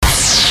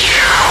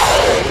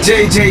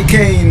JJ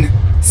Kane,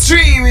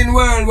 streaming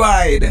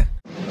worldwide.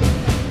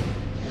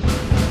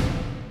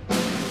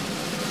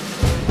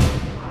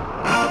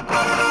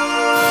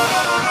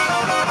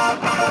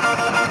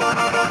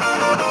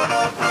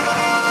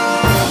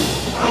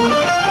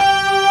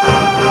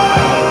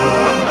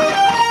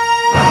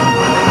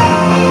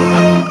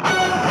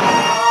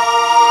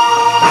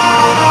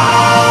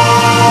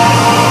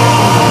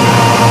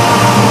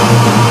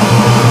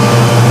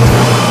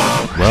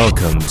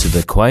 Welcome to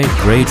the Quite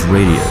Great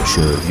Radio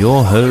Show,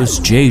 your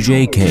host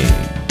JJ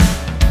Kane.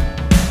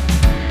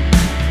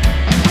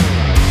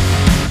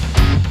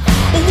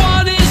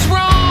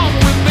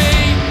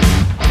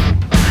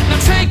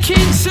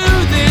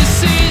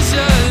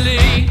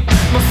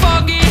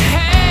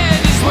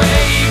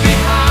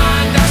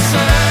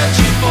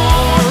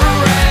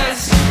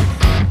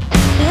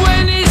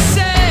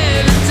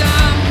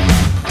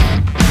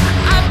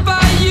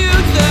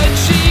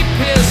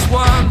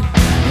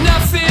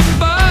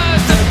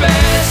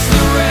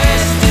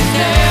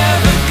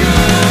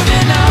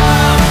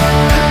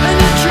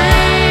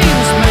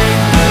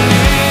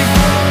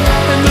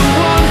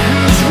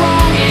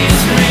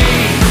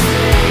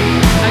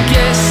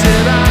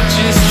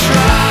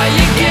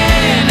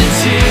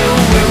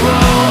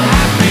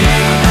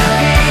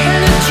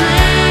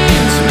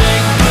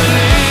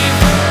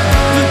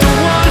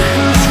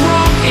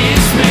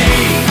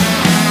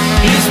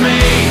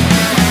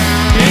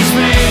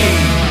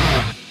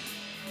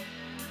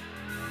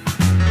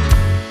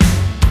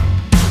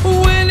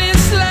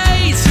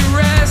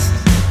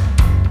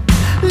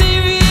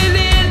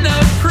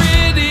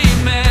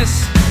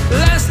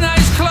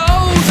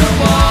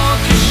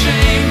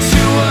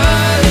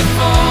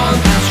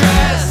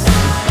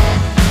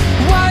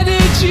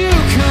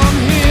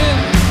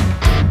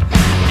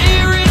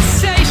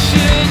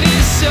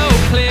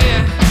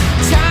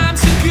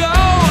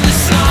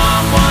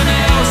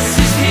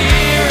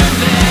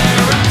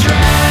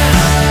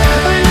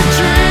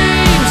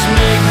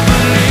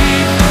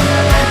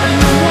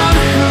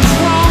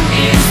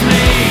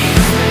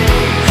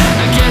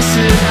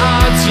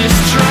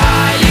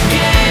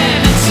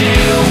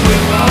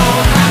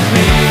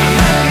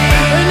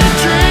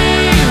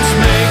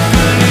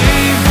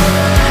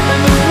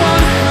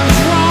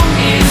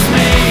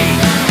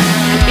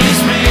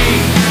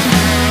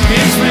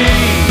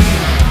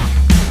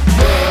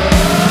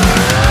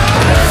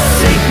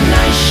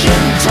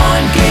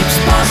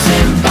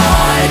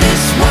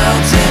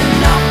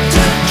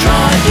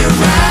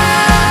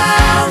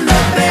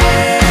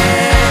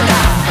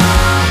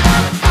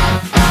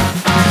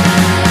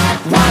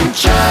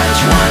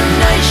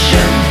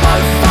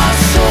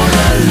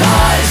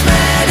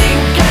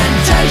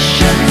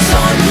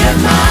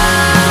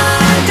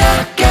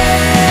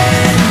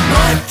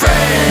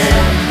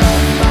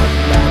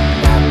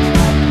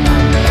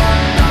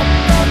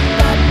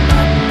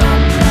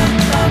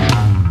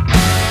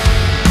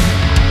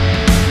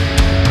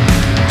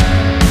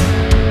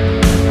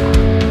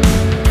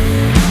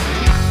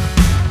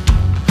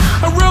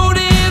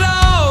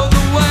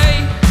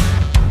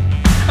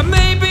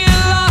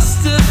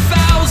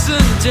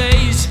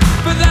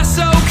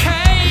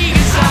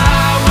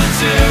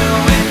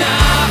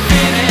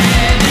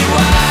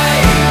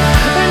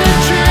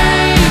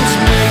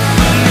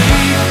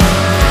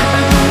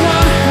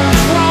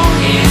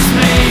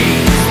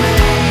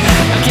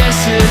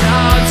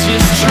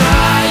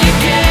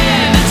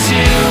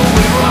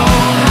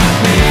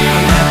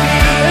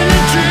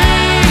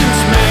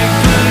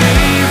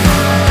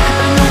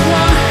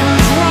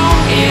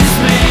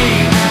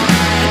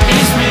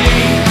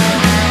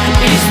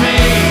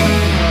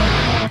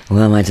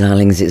 Well, my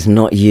darlings, it's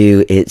not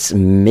you, it's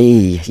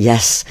me.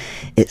 Yes,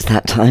 it's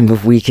that time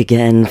of week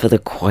again for the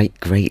Quite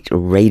Great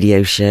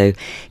Radio Show.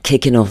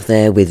 Kicking off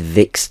there with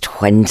VIX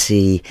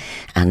 20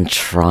 and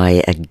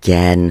Try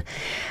Again.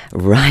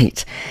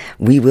 Right,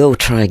 we will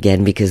try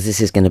again because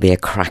this is going to be a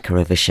cracker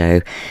of a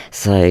show.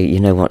 So you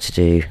know what to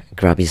do.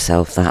 Grab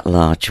yourself that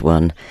large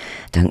one.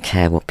 Don't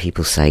care what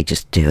people say,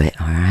 just do it,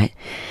 all right?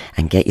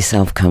 And get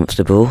yourself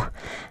comfortable.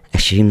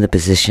 Assume the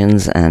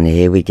positions, and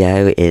here we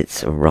go.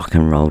 It's rock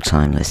and roll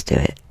time. Let's do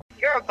it.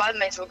 Your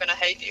bandmates are gonna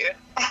hate you.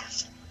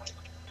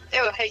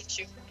 They will hate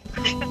you.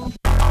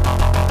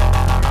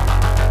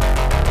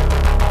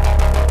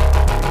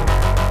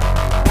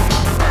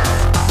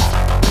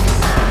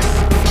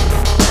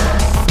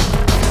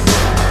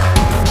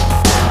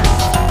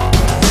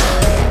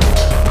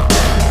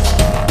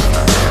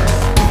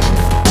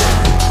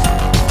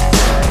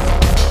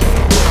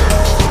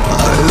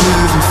 I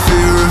live in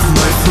fear of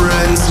my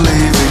friends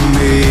leaving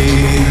me.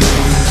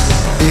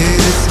 It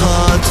is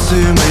hard to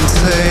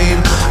maintain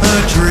a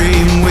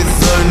dream with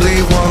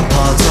only one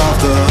part of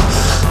the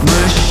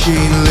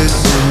machine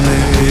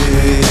listening.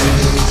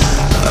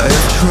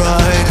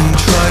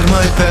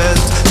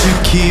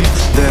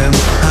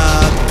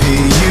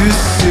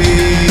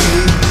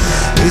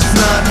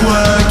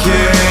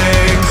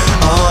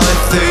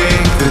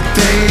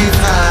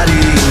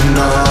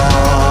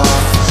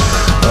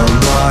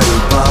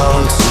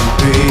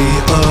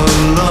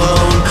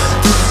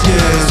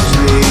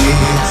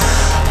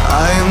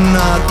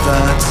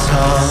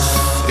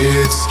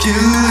 It's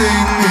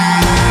killing me.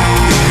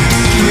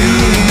 It's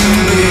killing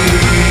me.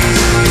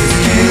 It's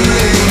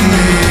killing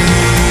me.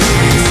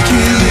 It's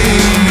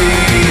killing me.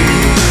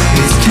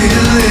 It's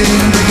killing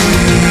me.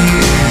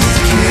 It's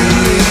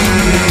killing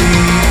me.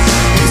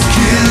 It's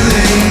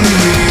killing me.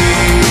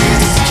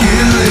 It's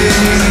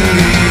killing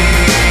me.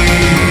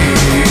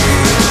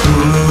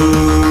 Ooh,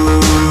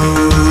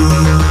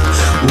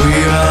 we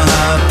are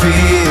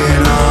happy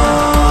in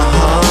our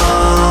hearts.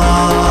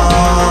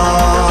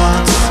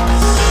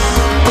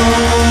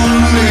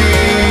 Only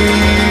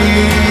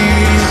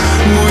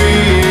we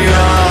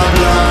are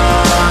blinded,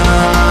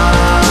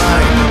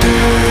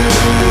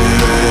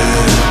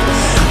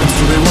 and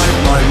so they wipe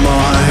my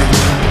mind,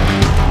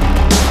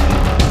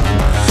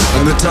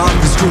 and the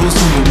darkness crawls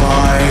through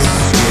my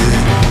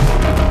skin,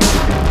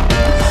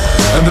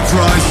 and the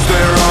price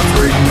they're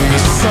offering me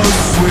is so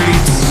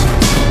sweet,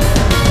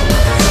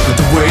 but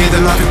the way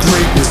they lack of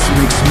greatness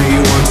makes me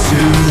want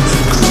to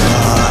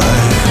cry.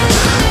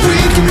 We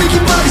can make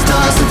your bodies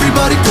toss,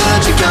 everybody put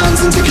out your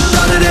guns and take a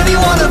shot at any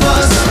one of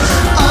us.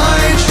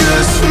 I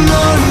just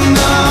know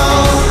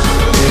now,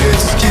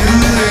 it's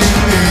killing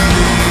me.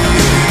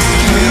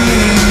 It's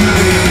killing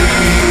me.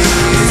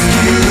 It's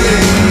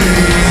killing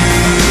me.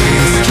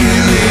 It's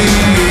killing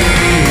me.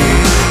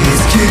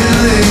 It's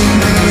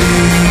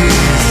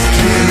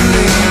killing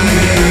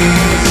me.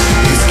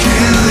 It's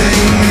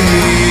killing me.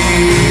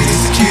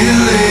 It's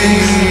killing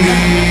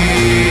me.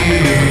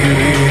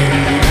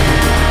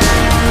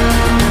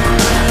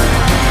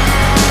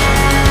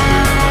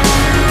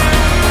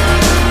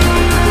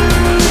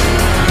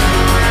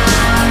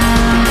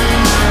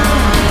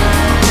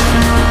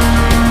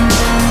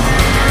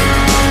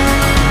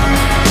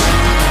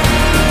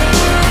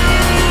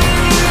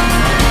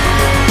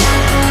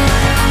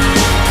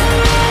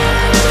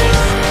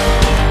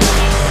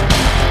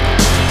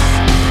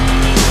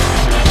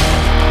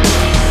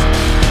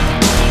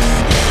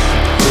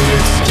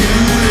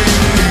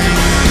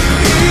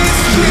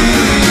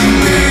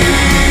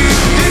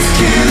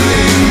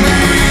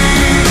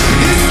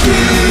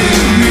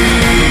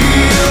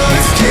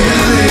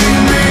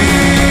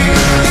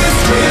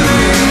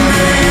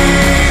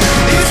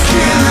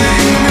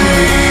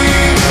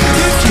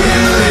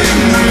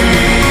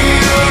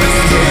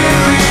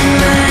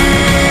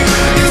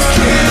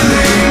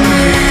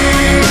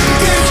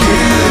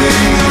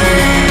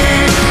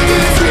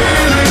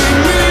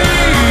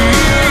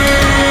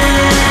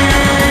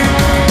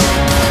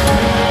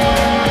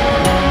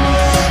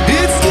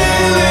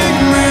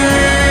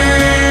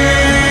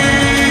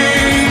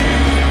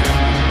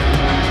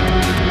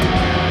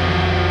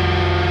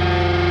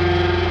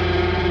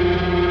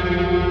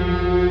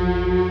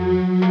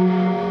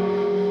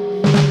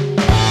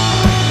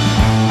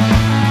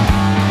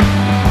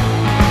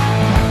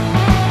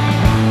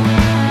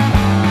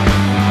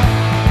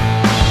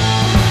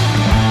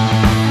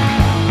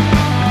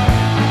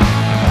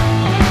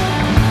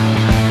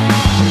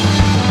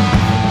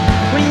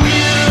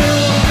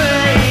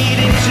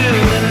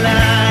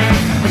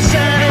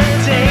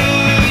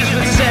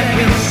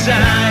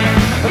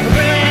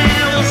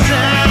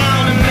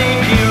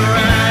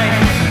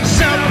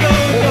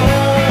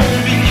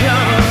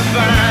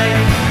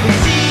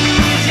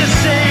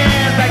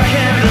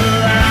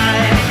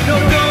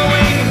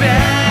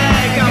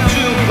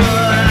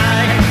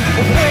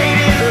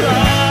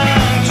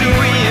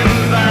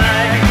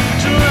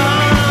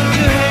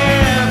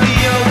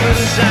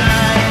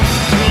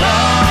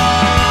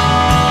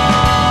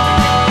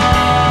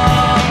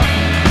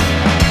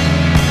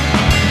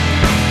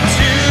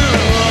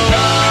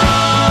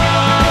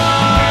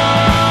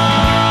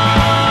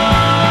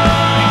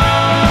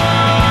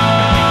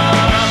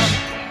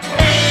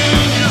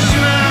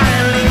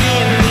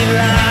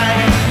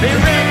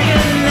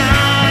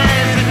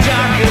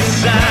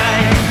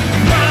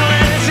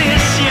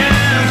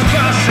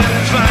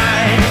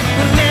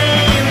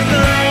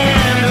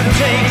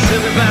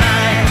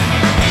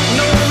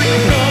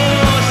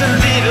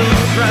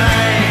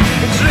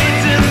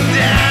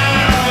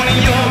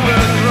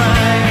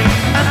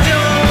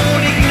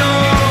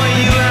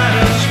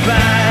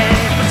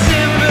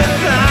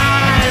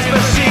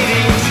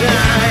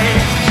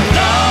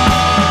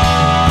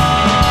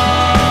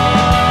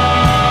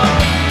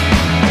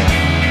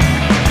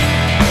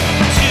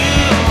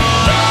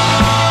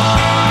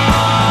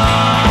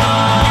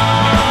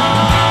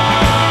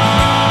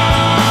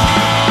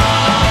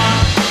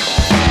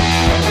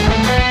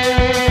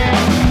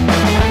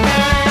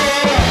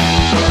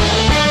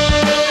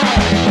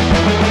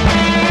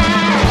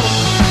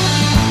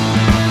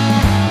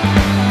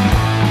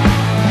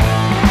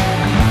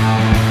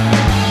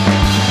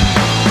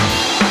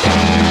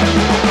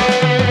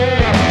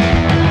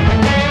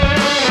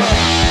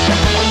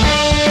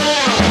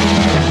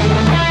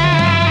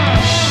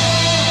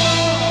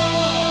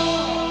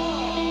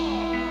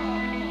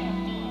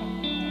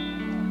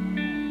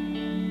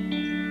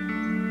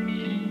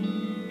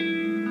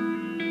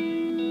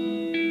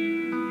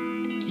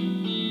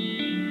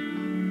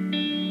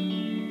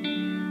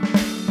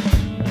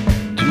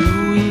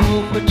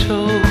 we're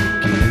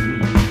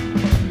talking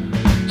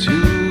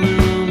to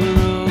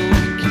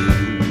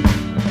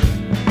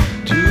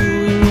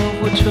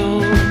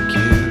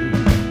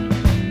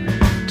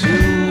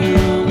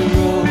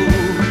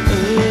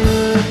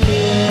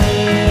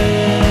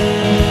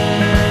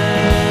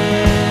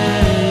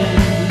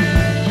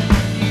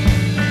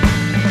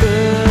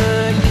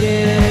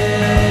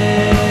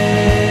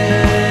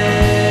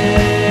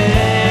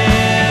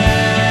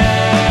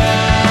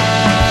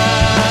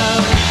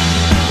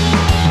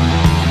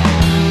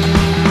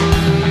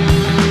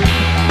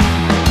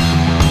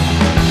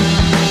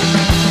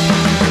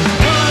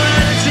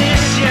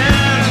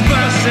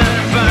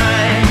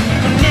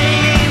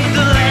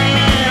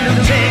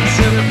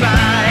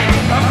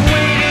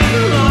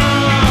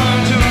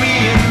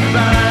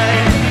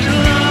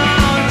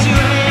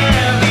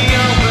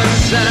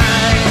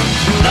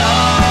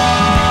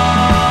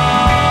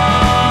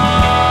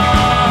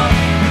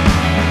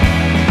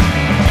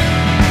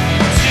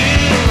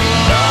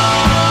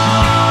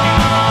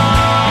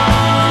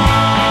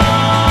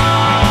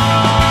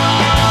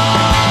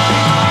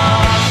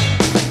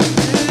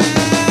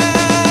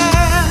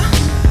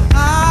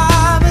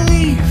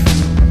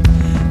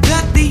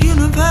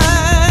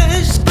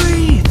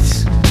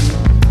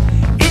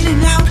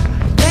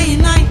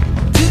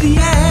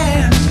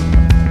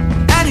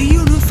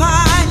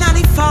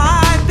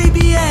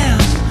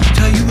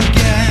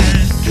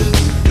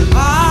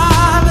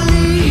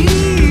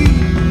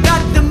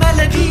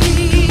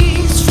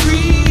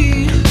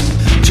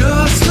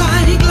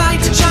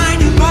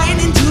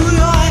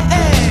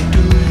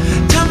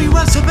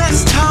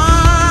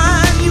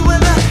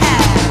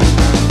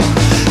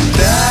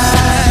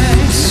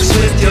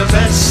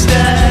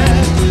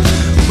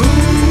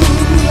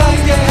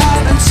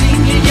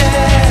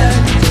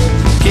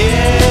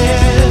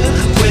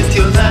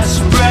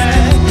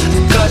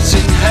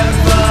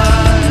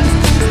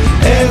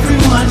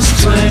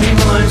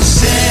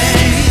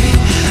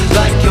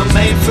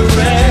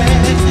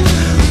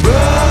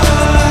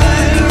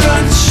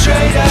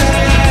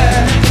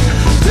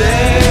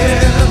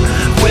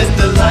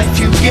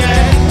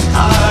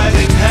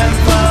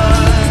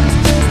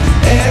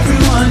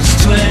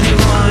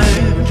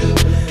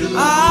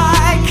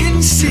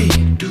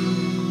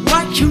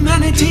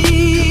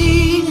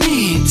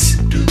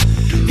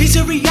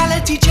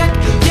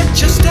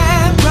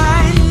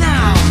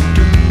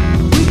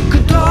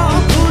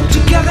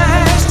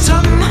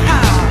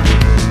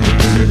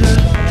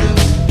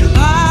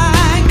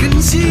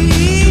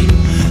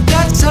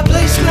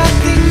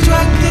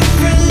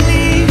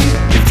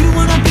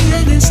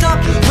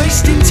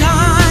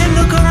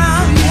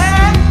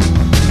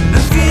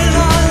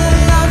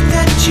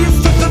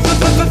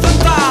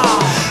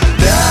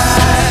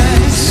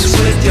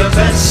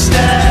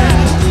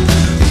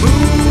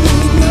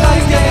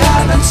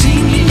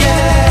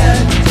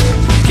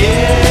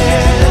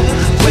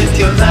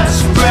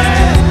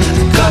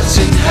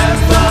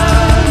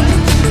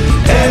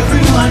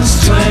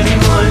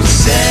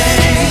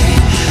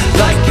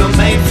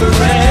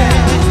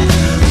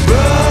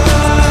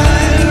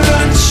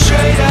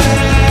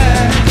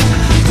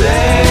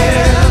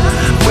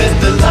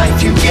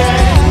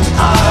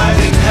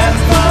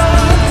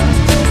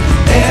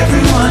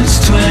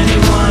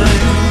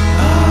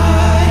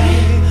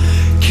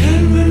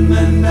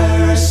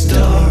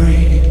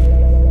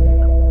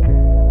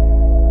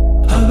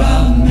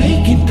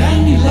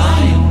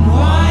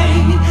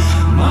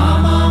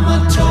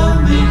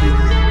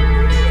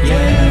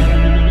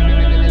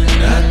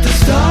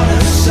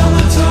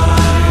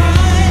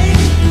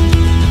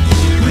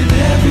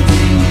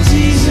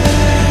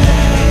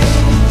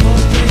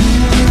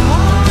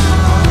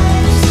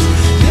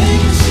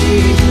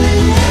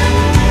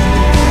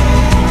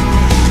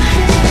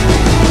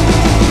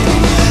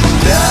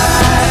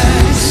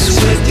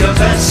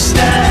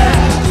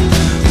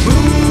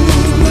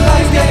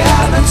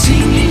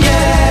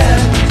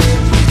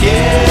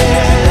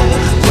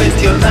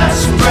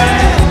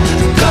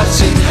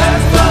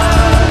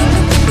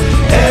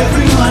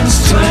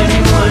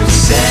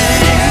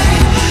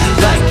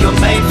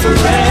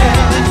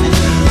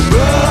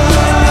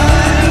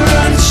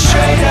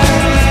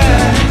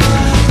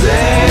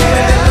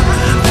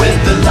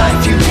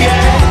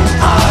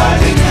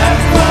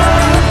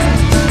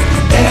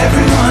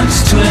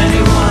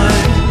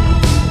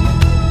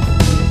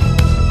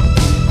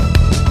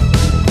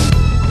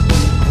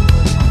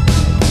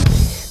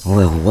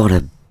Well, what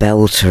a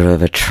belter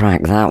of a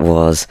track that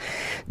was.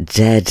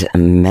 Dead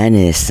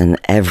Menace and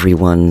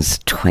Everyone's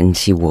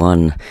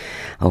 21.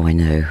 Oh, I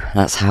know.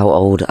 That's how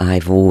old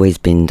I've always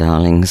been,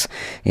 darlings.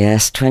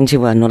 Yes,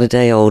 21, not a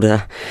day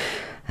older.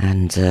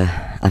 And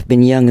I've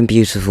been young and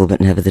beautiful, but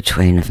never the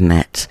twain have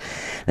met.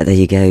 But there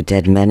you go,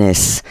 Dead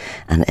Menace,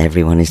 and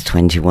Everyone is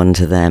 21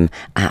 to them.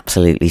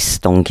 Absolutely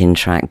stonking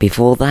track.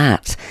 Before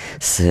that,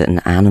 Certain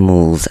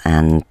Animals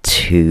and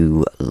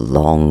Too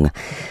Long.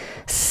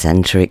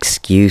 Centre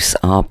Excuse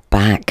are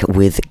back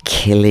with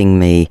Killing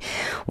Me.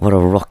 What a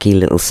rocky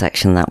little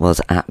section that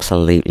was.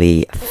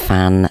 Absolutely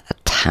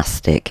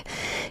fantastic.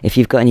 If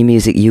you've got any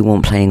music you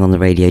want playing on the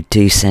radio,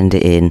 do send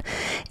it in.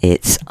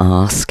 It's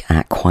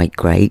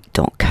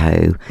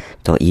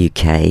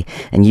ask@quitegreat.co.uk,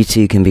 and you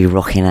too can be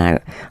rocking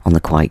out on the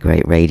Quite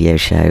Great radio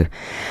show.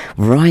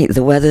 Right,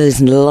 the weather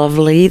is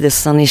lovely. The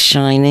sun is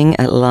shining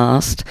at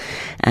last,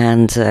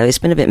 and it's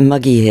been a bit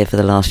muggy here for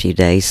the last few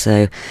days,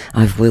 so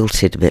I've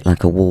wilted a bit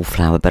like a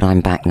wallflower, but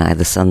I'm back now.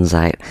 The sun's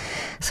out,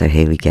 so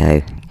here we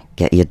go.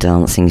 Get your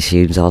dancing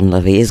shoes on,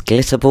 lovey. It's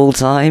glitter ball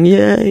time,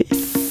 yay!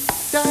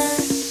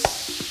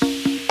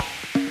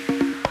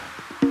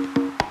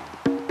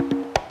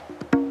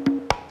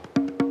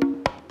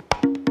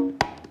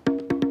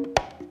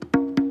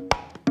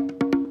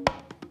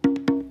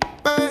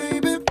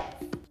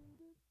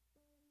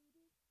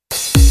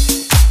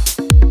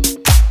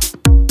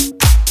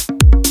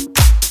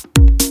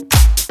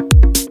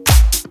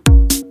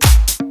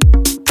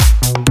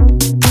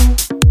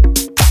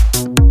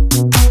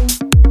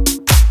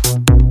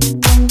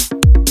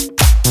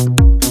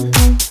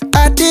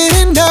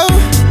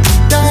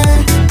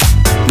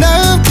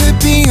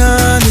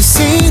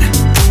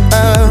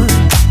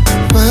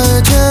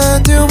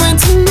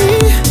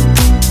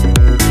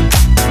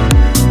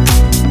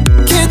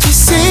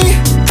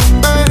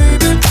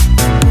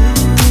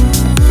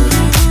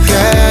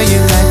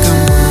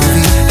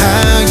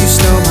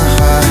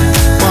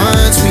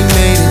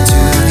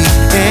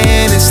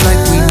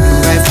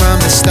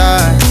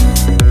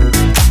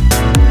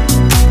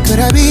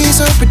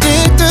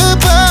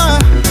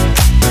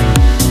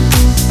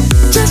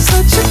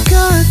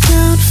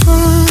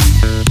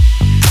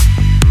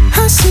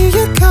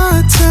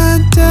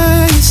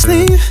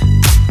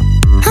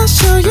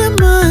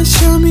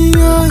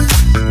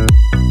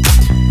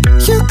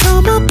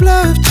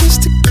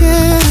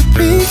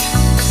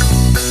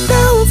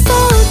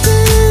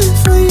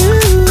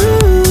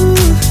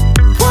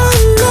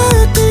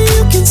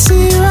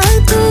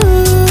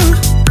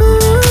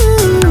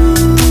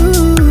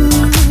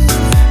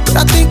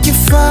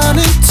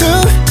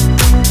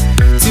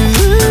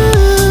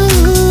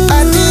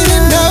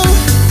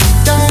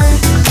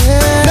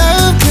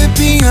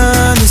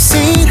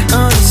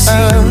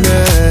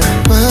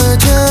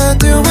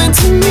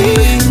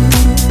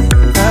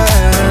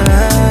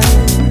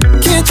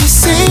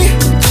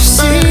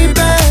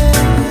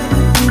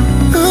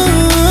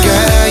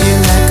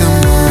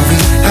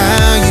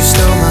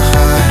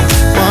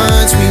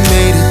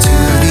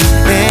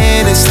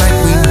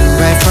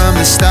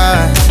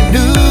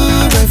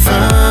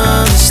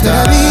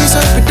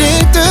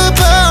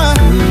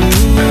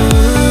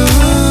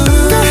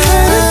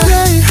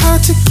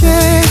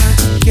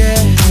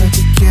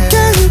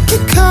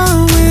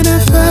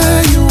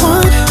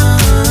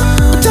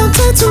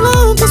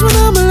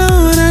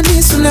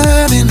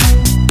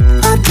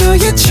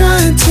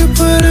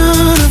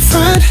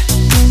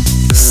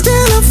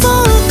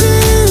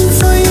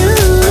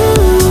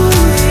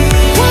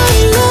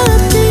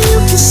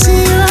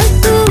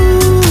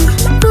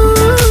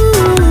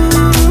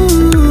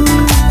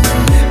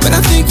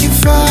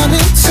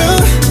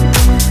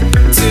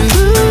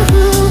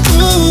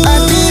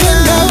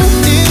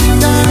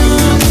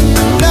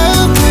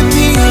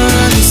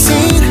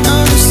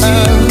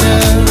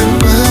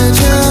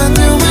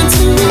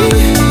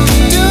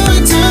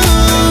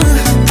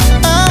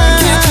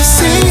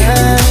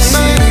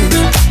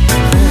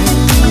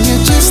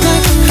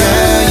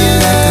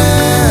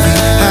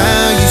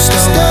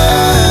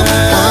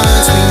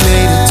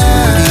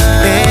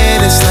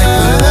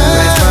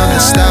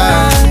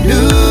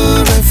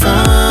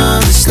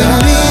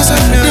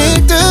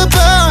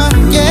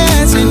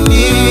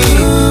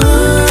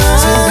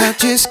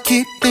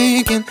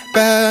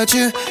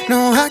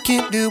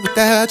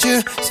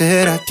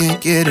 Said I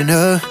can't get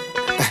enough.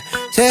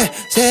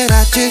 Said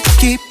I just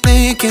keep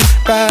thinking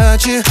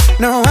about you.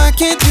 No, I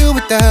can't do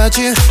without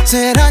you.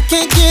 Said I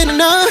can't get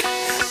enough.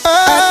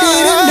 I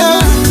didn't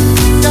know.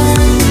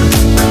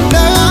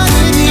 Love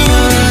could be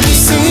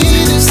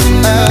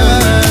unseen.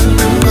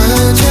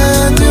 What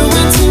you're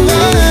doing to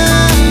me.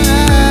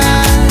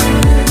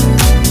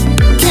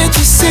 Can't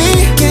you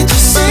see? Can't you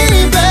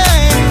see,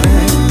 babe?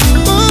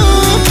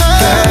 Ooh,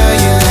 girl,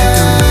 you like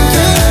a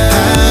movie.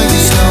 How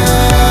you stole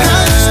my heart.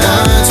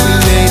 Once we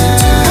made it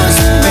to us,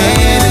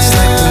 man, it's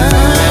like we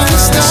knew right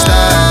from the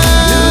start.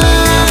 Knew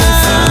right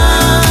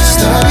from the start.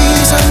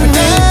 Stories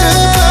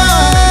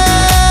unpredictable.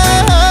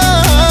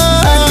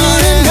 I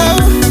didn't know.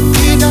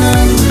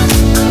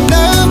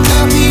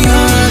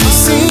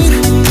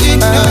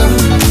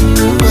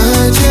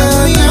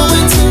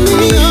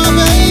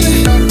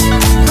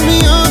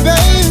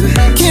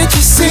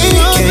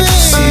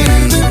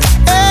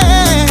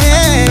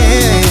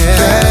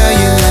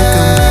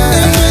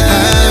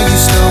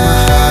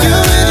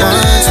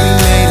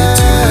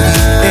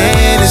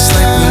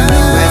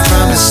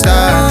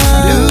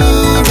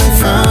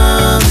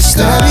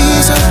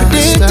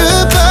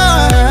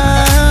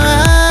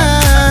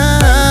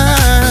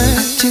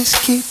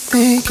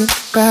 thinking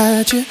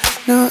about you.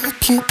 No, I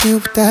can't do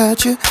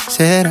without you.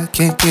 Said I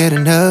can't get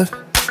enough.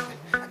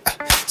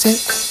 Said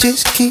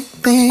just keep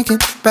thinking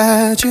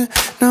about you.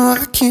 No,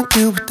 I can't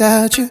do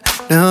without you.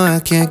 No, I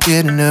can't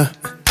get enough.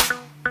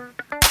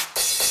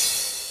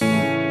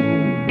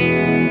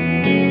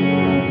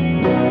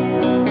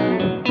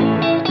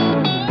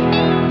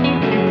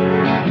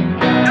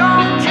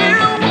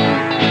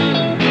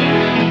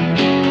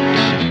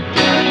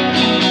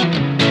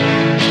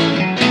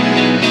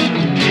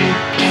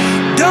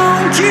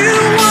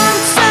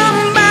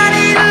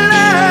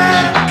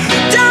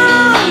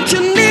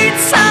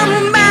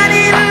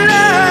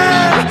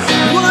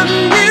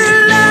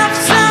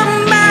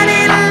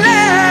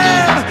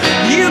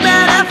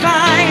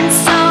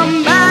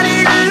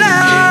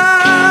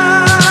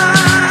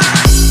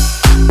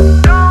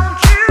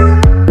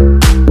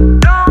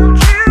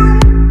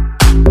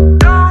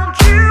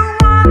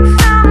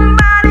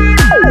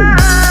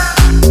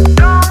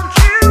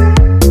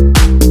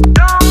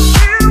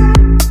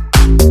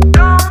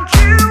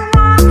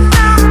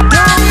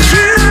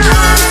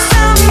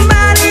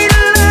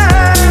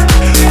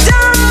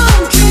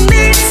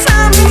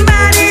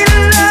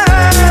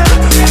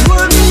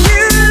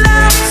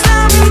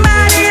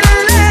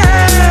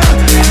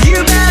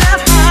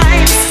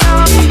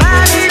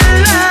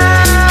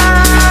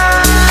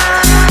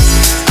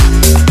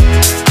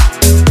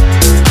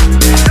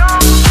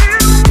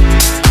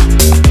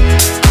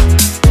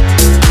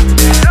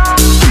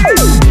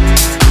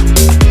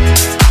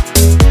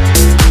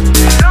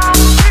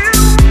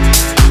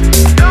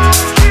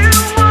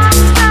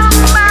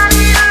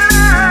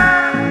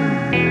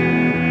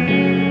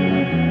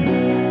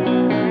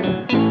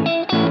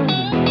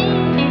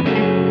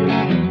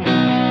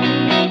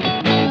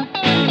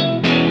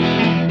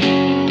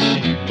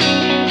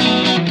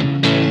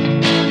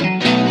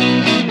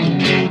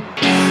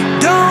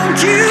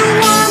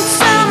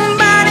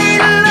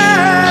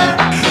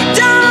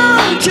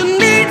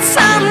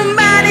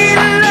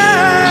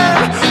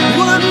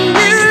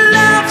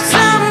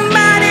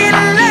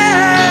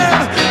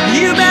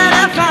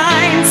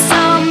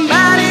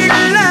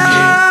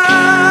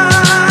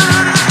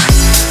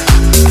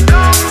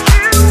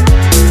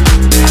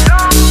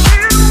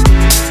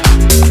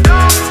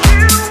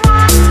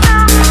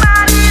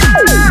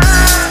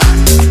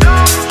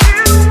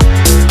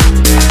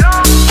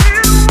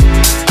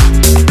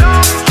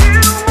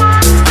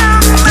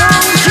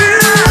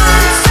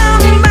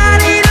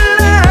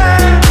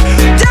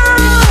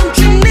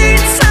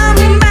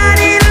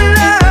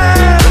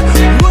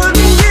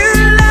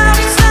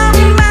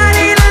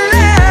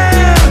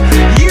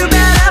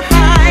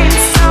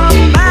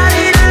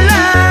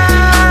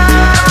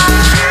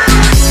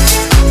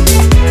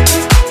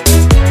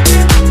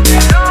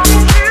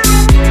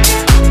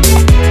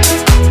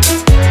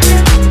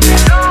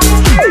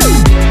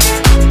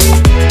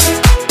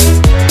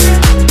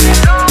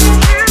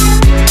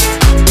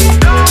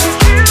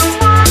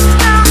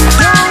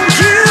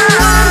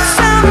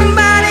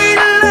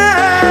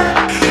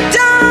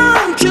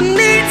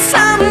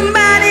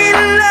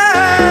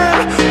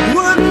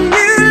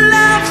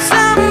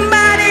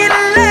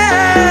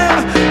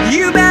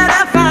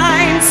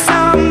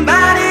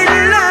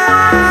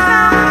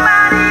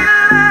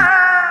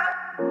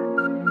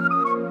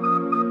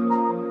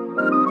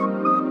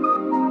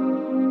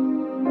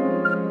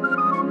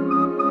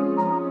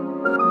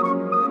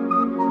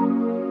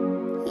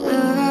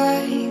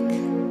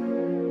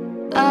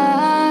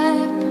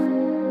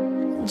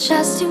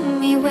 Just you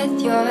me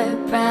with your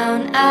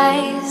brown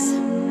eyes,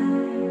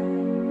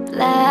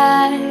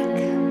 black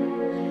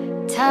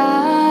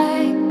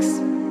tights,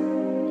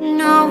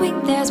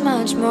 knowing there's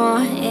much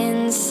more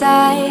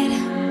inside.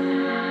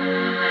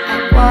 I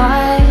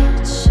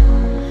watch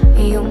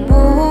you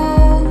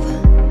move,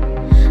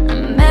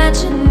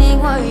 imagining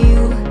what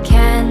you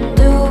can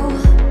do.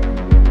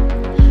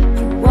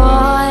 You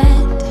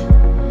want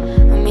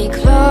me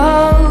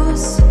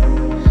close,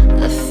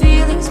 the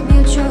feeling's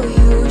mutual,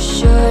 you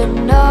should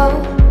know.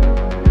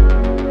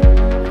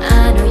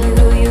 I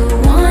know you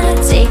wanna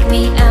take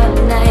me out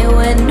tonight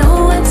when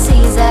no one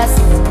sees us.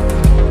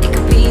 It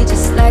could be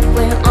just like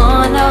we're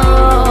on our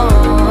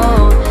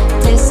own.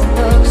 Distant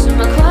looks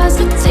from across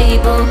the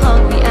table,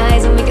 hungry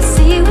eyes, and we can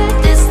see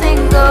where this thing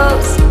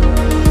goes.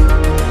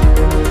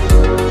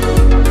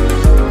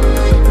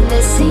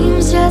 This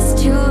seems just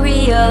too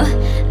real.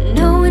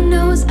 No one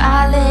knows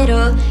our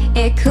little.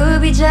 It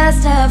could be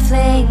just a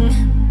fling.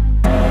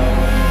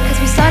 'Cause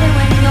we started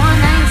when you're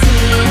 19.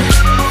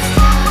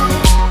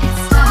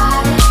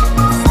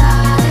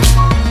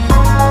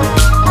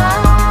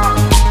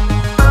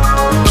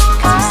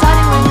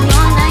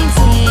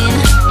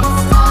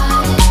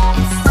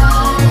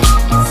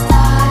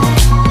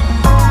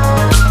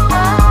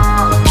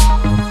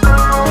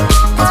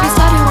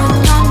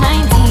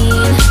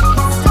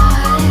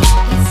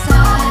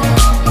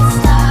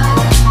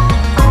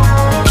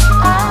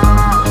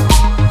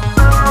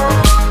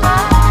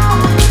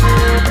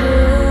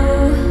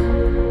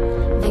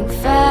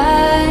 Fast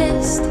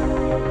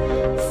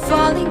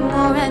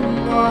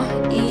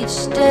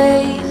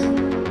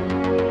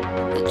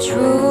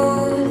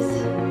soothe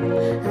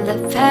the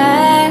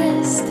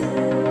past,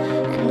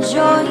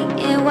 enjoying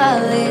it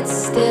while it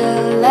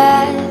still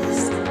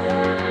lasts.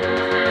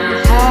 You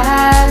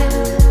have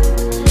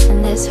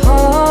this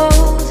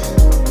hold,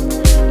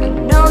 you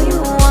know you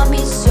want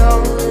me, so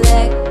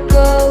let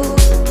go.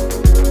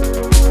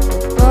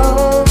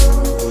 Both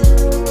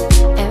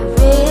at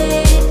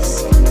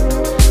risk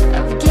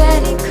of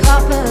getting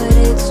caught, but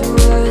it's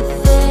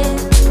worth it.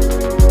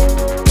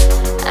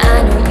 I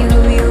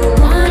know you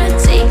wanna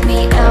take me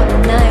out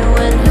at night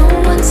when no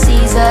one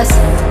sees us.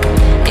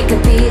 It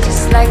could be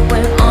just like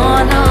we're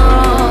on our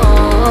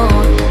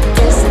own.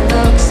 Distant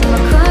looks from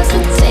across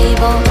the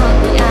table,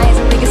 hungry eyes,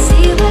 and we can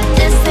see where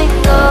this thing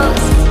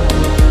goes.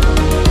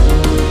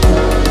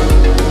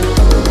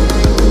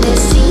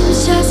 This seems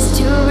just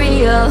too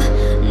real.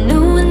 No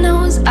one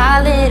knows our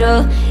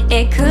little.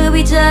 It could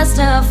be just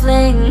a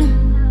fling.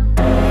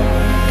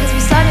 'Cause we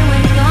started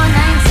when you're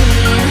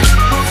 19.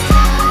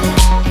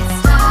 It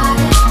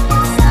started.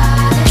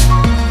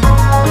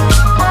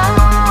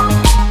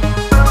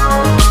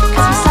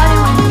 'Cause we started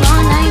when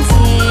you're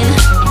 19.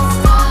 It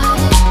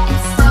started.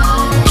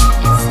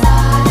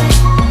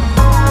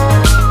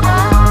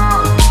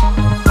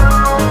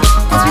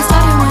 'Cause we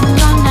started when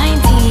you're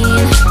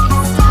 19.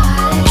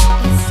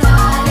 It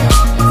started.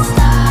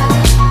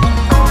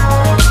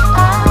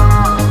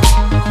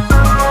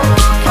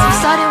 'Cause we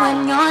started when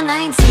you're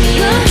 19.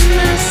 You're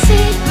my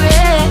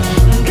secret,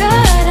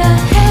 gotta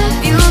have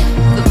you.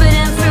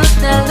 Forbidden fruit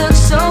that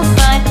looks so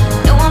fine.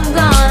 No, I'm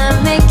gonna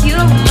make you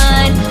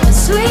mine. A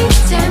sweet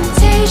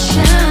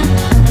temptation,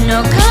 no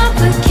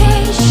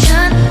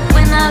complication.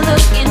 When I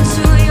look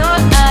into your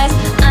eyes,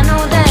 I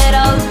know that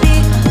I'll be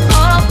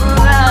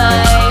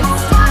alright.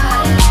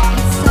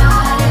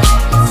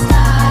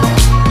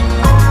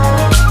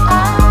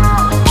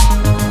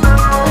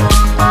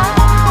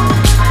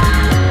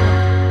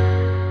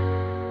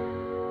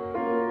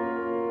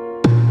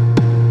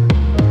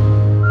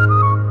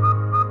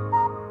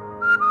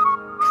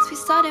 Cause we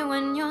started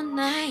when you're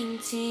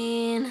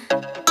 19.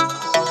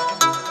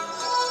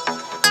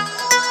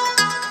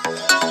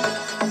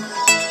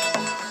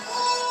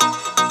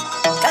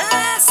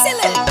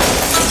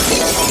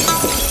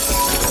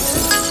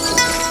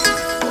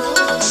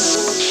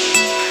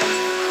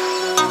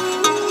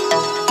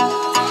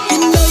 You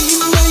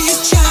know you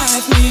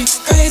drive me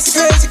crazy,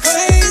 crazy,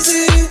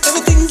 crazy.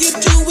 Everything you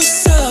do is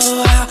so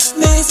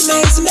amazing,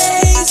 amazing,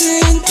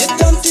 amazing. You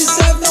don't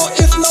deserve no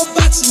if, no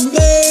buts, and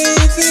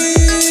maybe.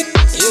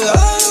 You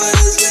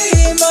always be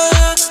my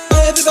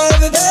baby,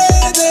 baby,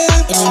 baby.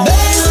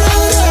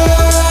 Amazing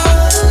girl,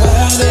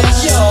 world is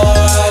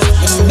yours.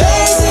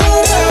 Amazing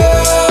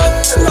girl,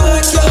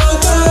 rock your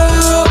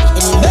world.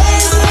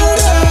 Amazing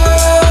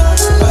girl,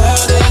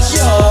 world is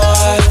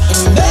yours.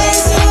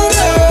 Amazing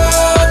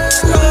girl,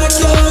 rock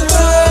your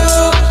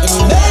world.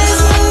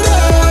 Amazing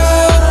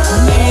girl,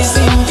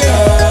 amazing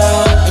girl,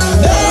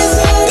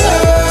 amazing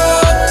girl,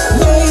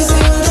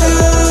 amazing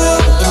girl,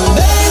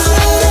 amazing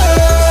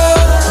girl,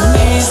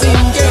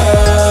 amazing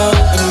girl,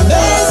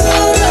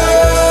 amazing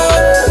girl,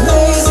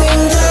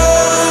 amazing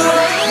girl.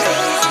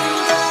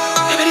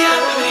 Give me the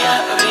up, give me the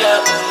up, give me the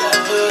up.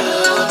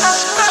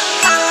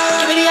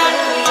 Give me the up,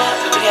 give me the up,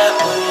 give me the up.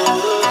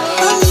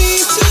 I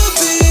need to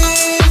be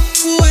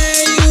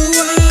where you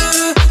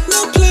are, no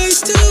place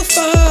too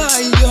far.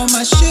 You're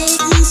my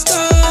shooting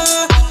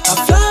star. I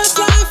fly,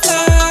 fly,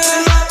 fly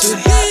to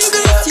be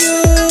with you.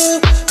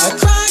 I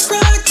cry,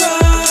 cry,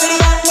 cry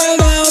when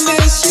I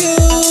miss you.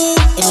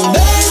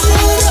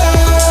 Amazing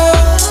girl,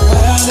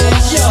 world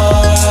is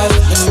yours.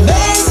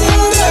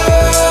 Amazing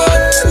girl,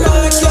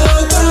 rock your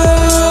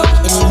world.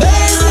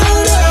 Amazing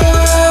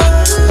girl,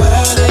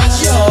 world is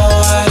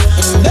yours.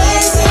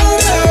 Amazing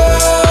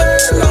girl,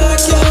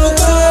 rock your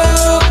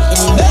world.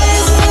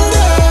 Amazing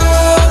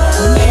girl,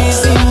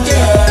 amazing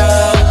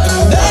girl,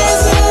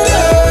 amazing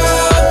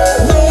girl,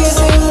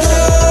 amazing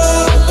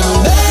girl,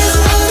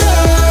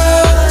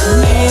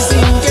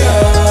 amazing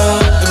girl,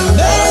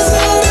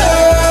 amazing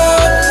girl,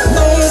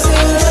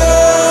 amazing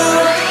girl.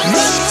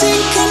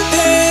 Nothing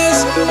compares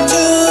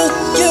to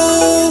you.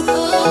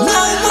 No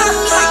one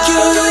like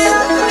you,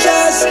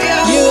 just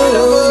you.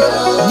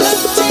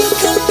 Nothing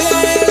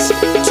compares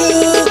to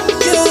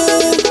you.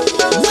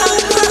 No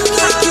one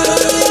like you,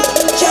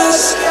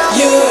 just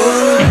you.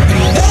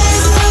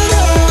 Amazing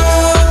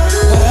girl,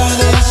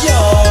 world is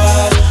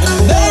yours.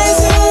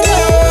 Amazing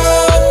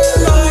girl,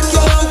 rock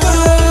your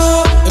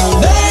world.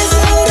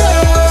 Amazing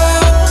girl,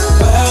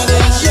 world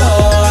is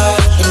yours.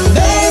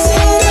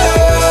 Amazing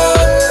girl,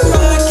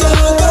 rock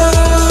your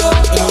world.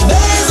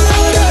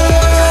 Amazing girl,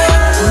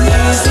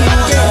 amazing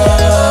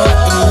girl,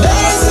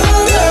 amazing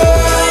girl,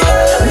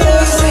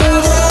 amazing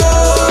girl,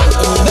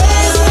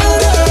 amazing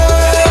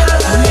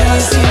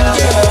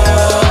girl,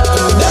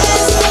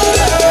 amazing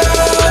girl,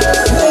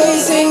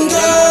 amazing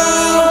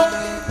girl.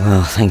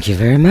 Well, thank you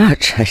very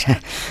much.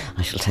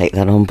 I shall take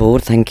that on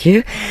board, thank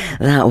you.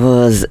 That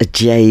was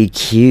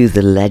JQ,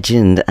 the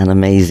legend and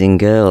amazing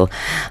girl.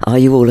 Are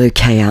you all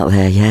okay out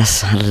there?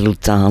 Yes, had a little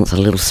dance, a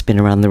little spin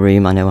around the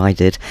room, I know I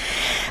did.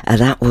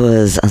 That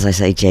was, as I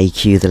say,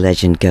 JQ, the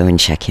legend. Go and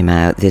check him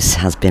out. This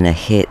has been a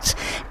hit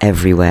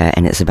everywhere,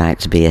 and it's about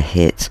to be a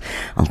hit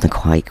on the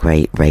Quite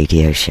Great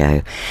Radio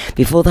Show.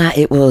 Before that,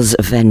 it was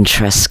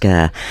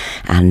Ventresca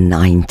and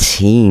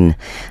 19.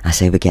 I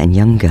say we're getting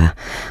younger.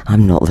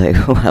 I'm not,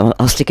 though.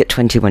 I'll stick at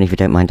 21 if you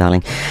don't mind,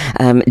 darling.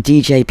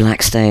 DJ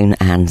Blackstone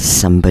and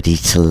Somebody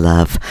to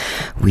Love.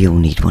 We all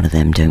need one of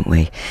them, don't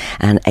we?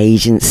 And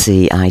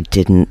Agency, I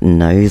didn't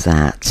know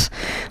that.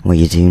 Well,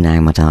 you do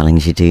now, my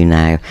darlings, you do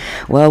now.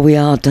 Well, we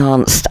are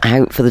danced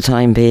out for the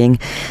time being,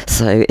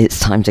 so it's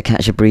time to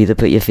catch a breather,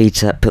 put your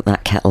feet up, put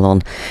that kettle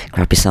on,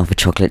 grab yourself a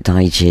chocolate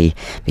Daiji,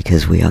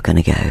 because we are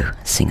going to go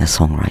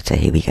singer-songwriter.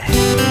 Here we go.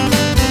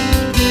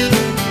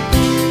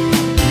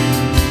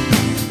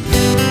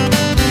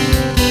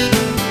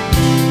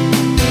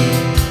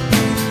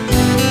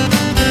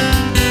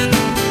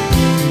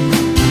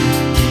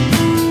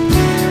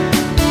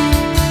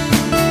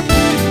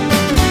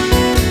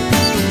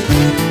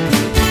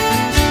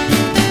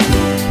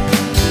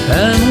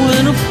 And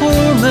when a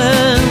poor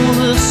man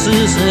lifts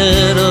his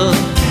head up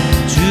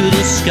to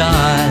the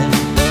sky,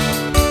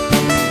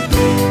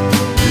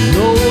 he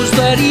knows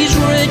that he's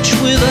rich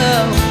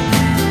without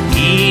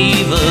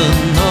even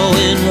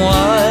knowing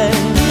why.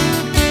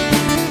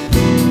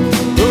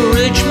 The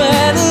rich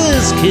man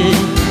is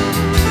king,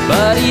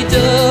 but he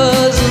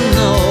doesn't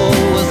know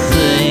a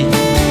thing.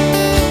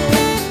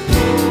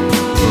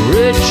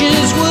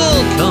 Riches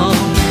will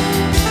come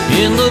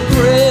in the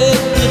break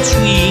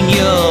between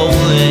your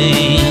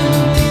wings.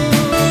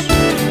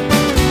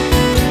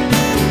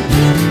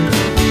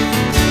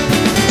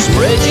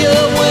 Spread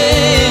your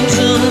wings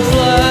and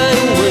fly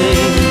away.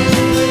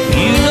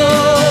 You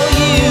know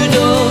you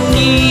don't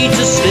need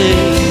to stay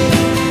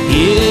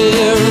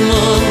here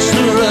amongst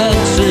the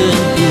rats and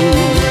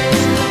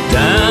ghouls,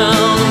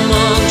 down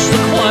amongst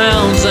the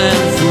clowns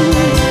and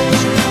fools.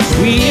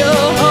 Free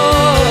your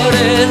heart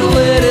and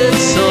let it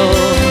soar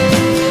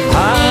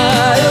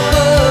high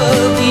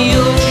above the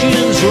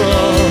ocean's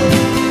roar.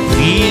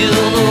 Feel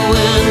the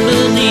wind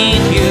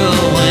beneath your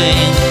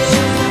wings.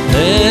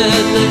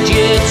 Let the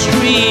jet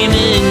stream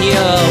in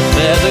your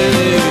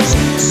feathers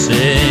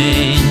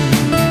sing.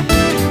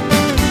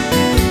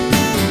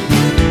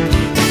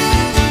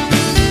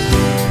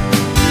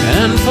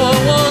 And for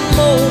one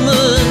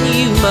moment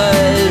you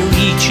might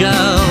reach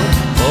out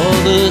for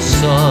the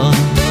sun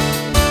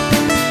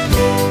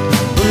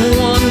and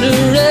wonder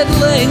at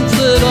length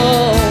at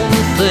all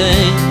the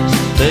things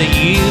that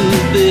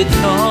you've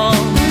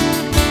become.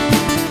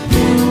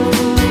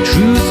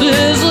 Truth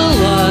is a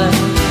lie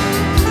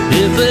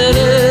if it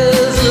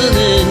isn't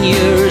in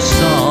your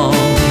song.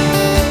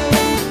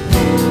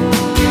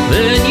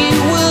 Then you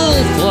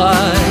will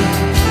fly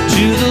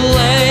to the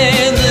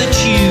land that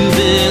you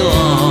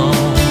belong.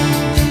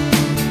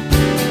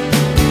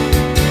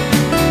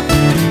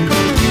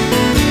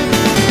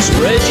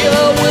 Spread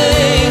your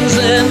wings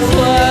and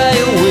fly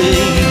away.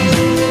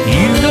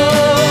 You know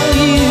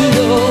you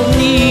don't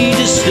need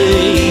to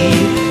stay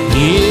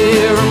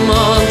here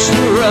amongst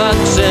the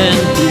rocks and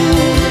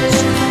pools,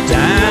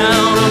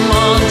 down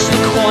amongst the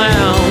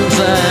clowns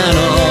and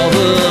all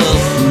the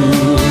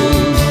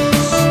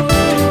fools.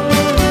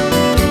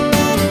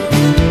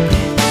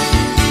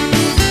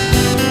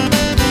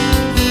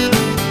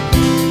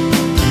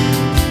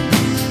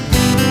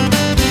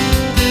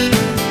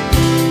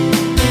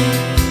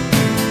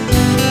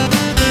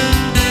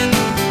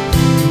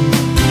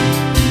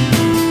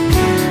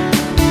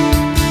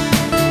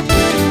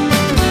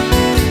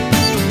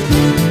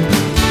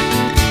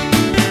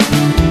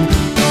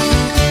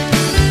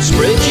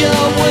 Spread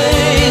your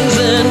wings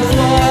and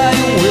fly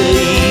away.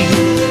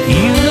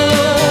 You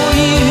know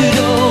you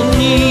don't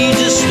need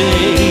to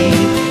stay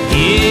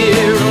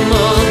here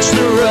amongst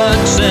the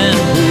rocks and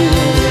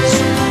pools,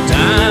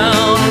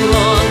 down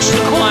amongst the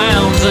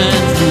clowns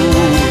and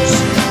fools.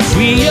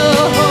 Free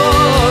your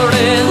heart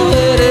and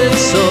let it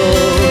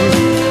soar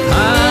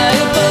high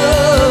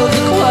above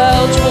the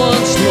clouds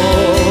once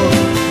more.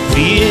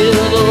 Feel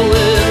the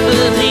wind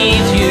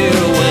beneath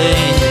your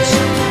wings.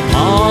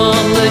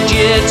 On the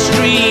jet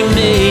stream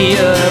may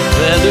your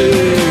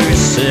feathers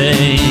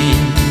sing.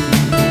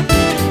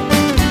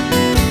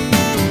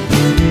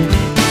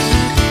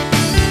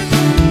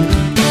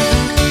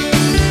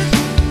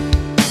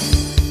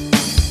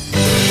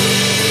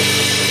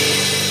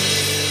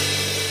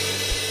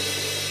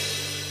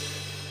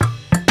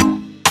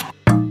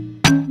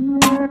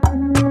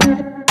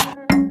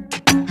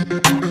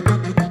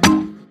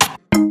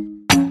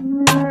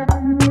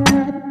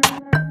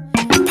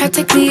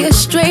 Practically a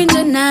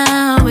stranger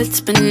now, it's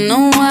been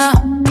a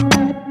while.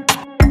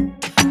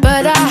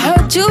 But I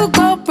heard you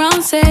go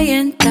around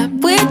saying that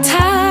we're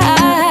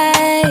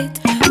tight.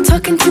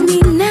 Talking to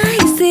me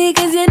nicely,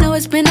 cause you know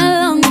it's been a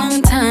long,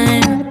 long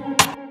time.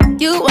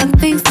 You want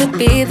things to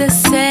be the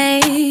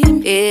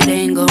same, it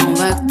ain't gon'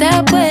 work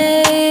that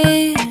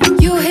way.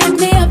 You hit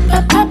me up,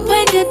 when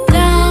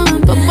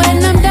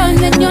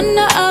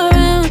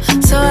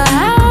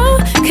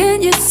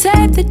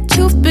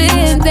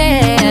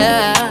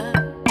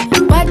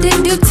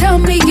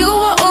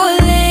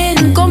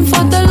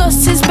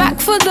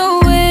for the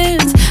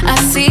winds. I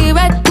see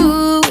right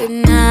through it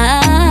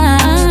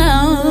now.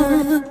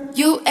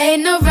 You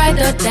ain't no ride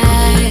or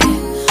die.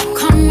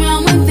 Come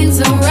round when things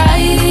are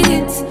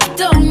right.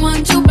 Don't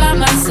want you by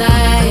my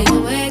side.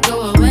 Go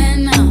away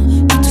now.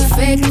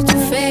 You too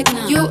fake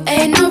now. You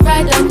ain't no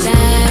ride or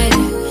die.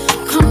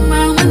 Come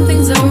round when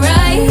things are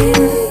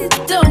right.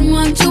 Don't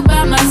want you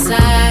by my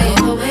side.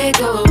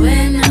 Go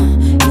away now.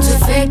 You too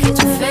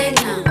fake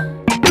now.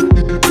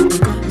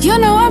 You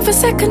know I'm for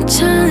second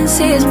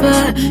chances,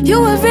 but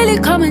you would really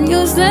come and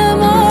use them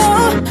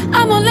all.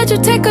 I won't let you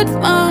take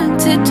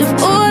advantage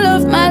of all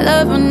of my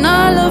love and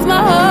all of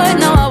my heart.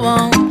 No, I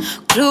won't.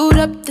 Glued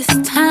up this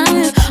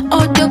time.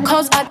 All your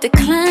calls I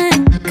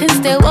decline,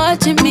 cause they're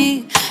watching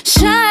me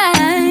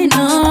shine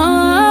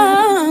online.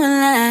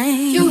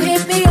 You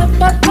hit me up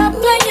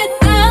when you're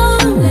down.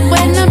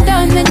 When I'm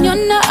down, then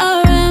you're not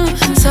around.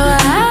 So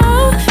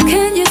how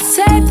can you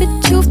say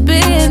that you've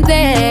been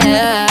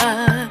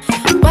there?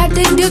 Why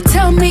did you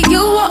tell me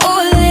you were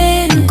all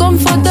in? Gone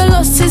for the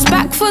losses,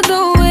 back for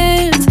the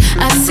wins.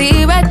 I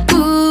see right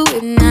through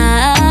it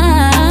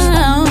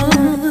now.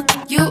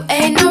 You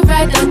ain't no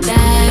ride or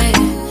die.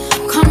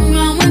 Come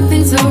round when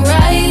things are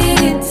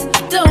right.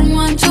 Don't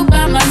want you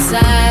by my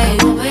side.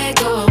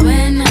 Go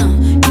away now.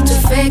 You too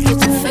fake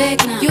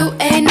now. You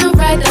ain't no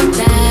ride or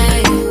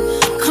die.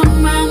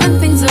 Come round when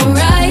things are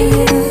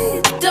right.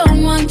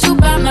 Don't want you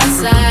by my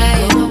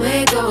side.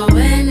 Go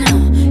away now.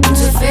 You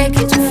too fake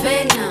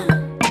now.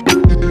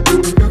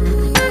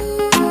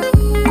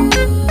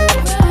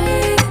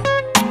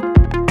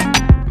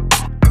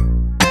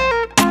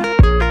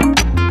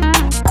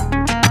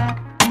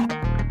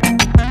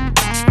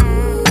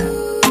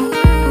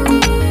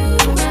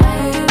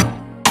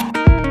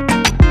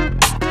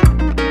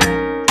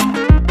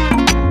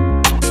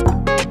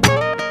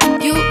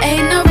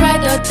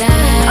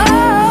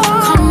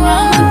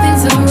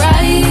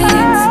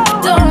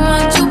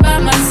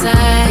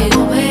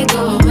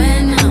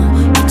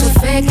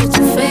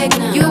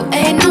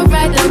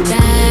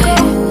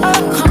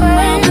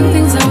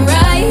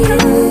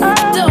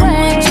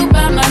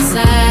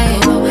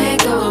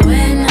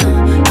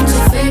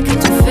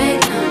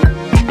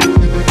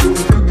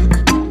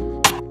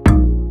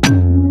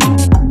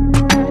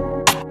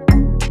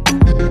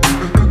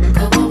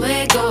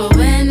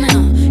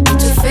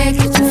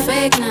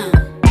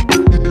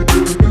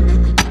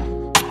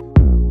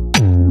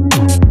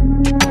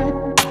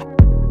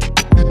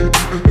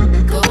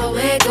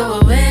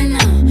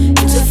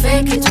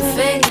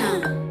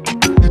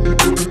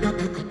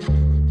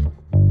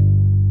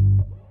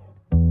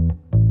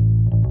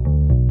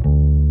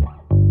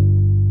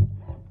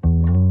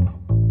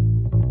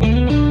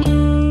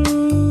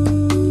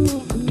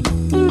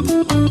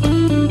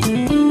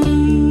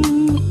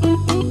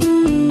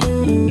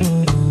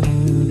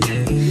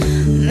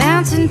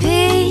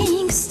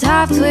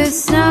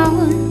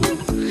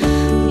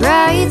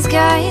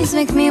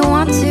 Make me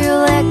want to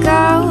let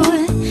go.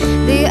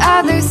 The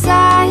other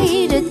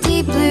side, a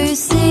deep blue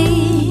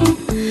sea,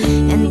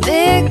 and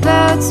big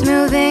boats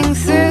moving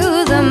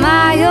through the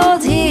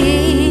mild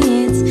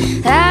heat.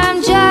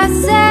 I'm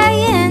just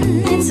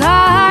saying, it's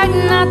hard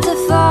not to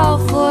fall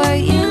for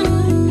you.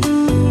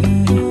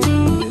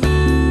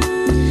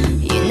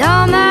 You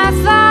know my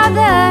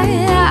father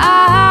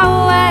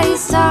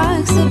always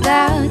talks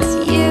about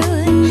you.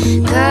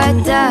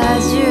 Côte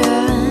d'Azur.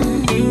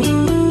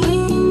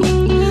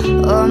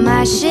 Oh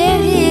ma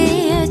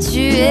chérie,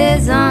 tu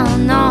es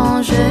un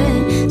ange,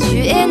 tu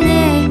es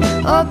né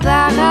au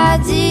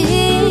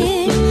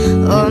paradis.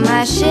 Oh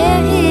ma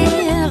chérie,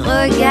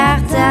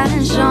 regarde ta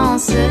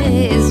chance,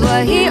 is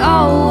what he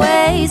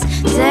always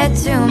said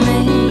to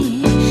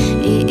me.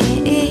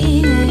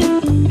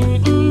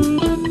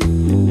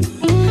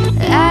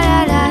 La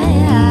la la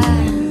la.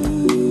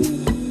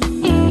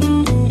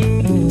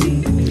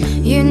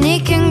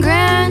 Unique and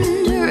grand,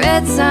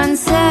 red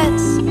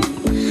sunsets.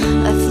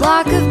 A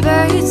flock of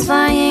birds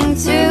flying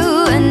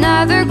to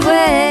another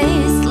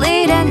place.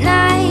 Late at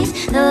night,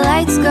 the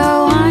lights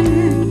go on,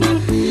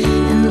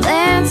 and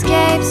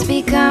landscapes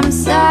become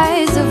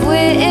stars of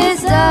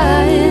wisdom.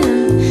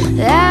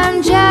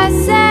 I'm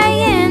just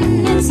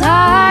saying, it's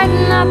hard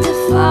not to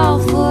fall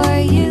for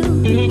you.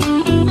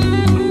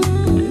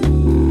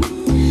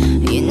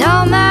 You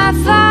know my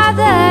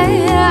father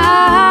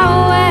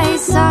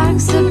always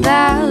talks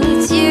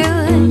about you.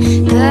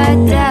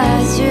 Côte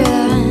d'Azur.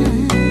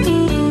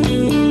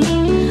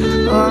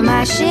 Oh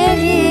ma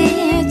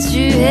chérie,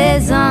 tu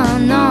es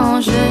un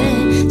ange,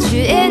 tu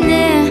es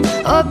né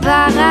au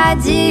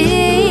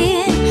paradis.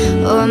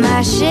 Oh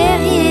ma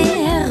chérie,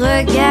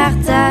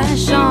 regarde ta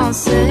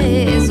chance,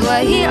 is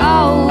what he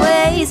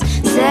always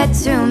said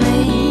to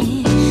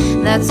me.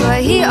 That's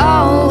what he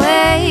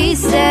always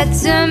said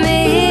to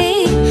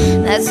me.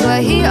 That's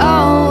what he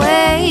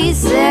always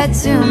said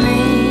to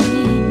me.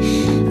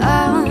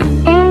 Oh.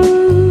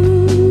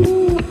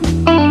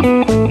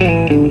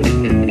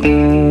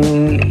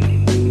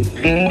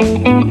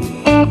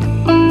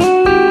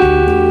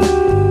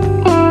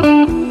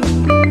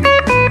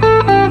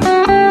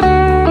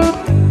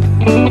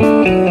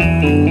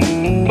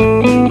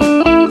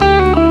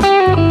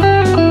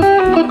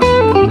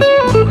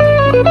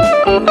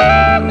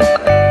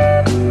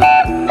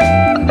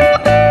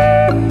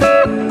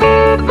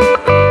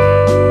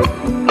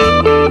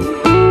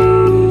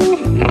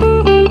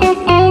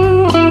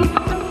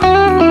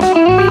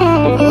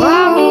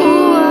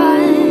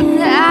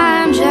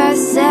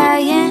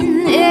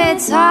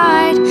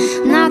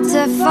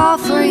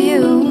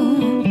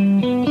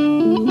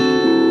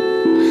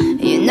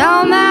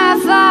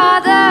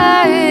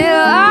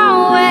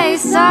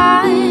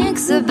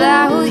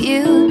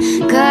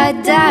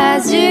 Côte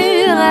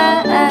d'Azur.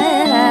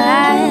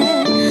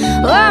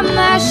 Oh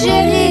ma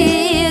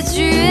chérie,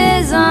 tu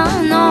es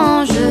un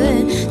ange,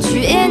 tu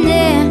es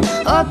né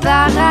au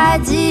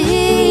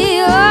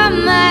paradis. Oh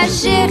ma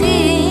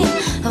chérie,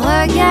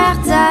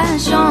 regarde ta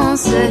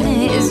chance,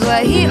 is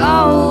what he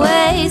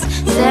always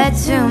said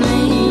to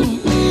me.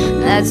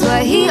 That's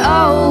what he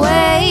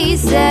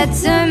always said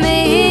to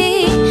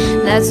me.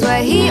 That's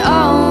what he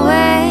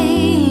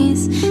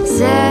always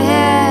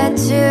said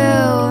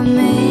to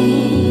me.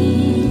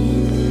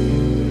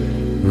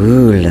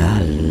 Ooh la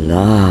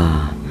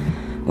la.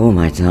 Oh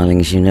my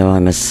darlings, you know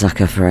I'm a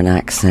sucker for an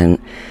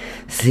accent.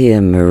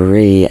 Thea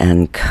Marie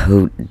and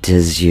Côte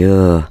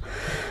d'Azur.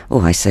 Oh,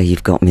 I say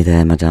you've got me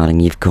there, my darling,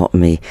 you've got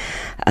me.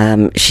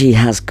 She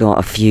has got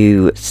a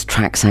few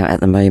tracks out at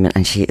the moment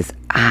and she is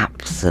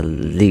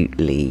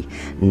absolutely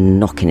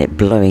knocking it,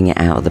 blowing it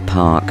out of the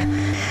park.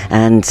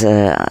 And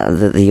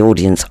the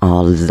audience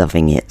are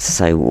loving it.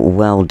 So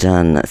well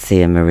done,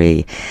 Thea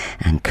Marie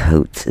and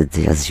Côte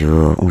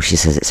d'Azur. Oh, she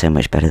says it so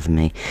much better than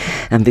me.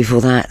 And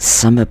before that,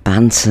 Summer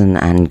Banton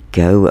and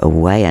Go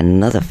Away,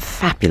 another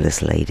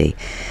fabulous lady.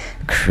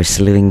 Chris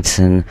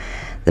Lewington,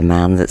 the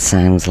man that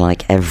sounds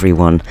like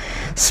everyone.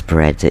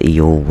 Spread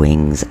your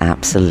wings.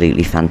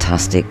 Absolutely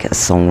fantastic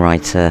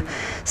songwriter.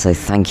 So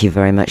thank you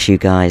very much, you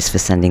guys, for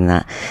sending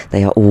that.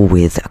 They are all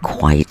with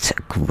quite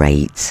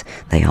great.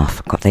 They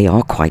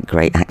are quite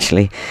great,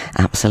 actually.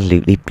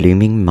 Absolutely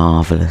blooming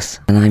marvellous.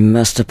 And I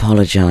must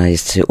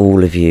apologise to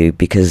all of you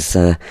because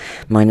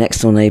my next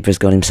door neighbour has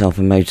got himself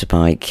a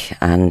motorbike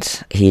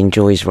and he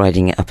enjoys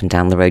riding it up and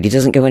down the road. He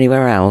doesn't go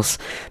anywhere else,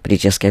 but he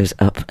just goes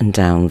up and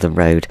down the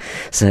road.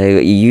 So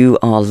you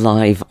are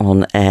live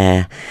on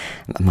air,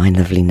 my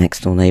lovely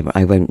next door neighbour.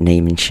 I won't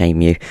name and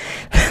shame you.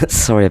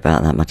 Sorry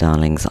about that, my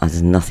darlings.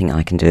 There's nothing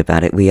I can do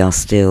about it. We are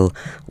still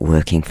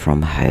working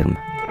from home.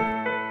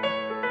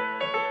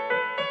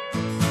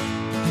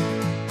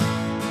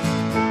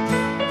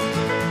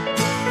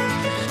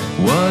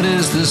 What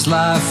is this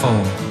life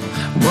for?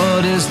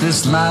 What is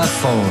this life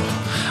for?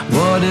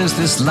 What is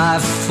this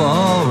life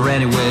for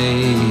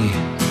anyway?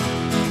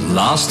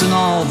 Lost in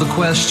all the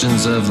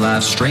questions of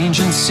life's strange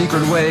and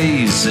secret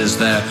ways. Is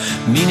there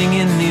meaning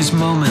in these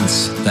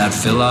moments that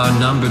fill our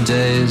numbered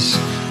days?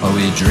 Are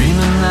we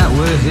dreaming that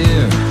we're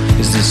here?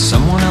 Is this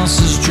someone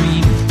else's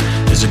dream?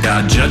 Is it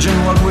God judging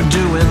what we're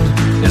doing?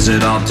 Is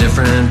it all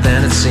different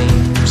than it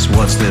seems?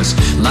 What's this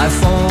life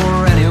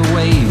for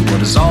anyway?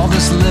 What is all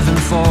this living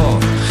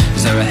for?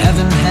 Is there a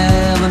heaven,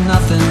 hell, or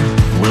nothing?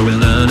 Will we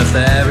learn if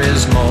there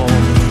is more?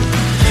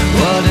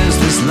 What is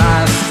this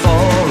life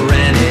for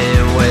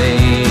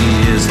anyway?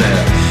 Is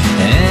there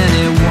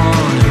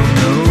anyone who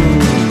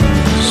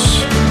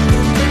knows?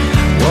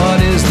 What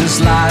is this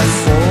life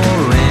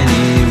for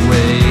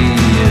anyway?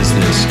 Is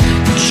this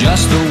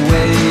just the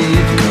way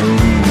it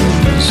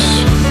goes?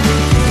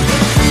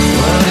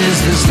 What is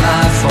this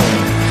life for?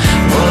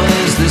 What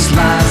is this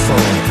life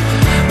for?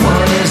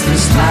 What is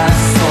this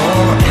life for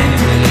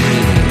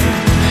anyway?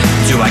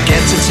 Do I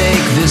get to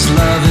take this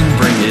love and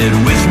bring it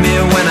with me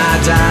when I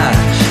die?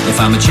 If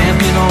I'm a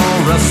champion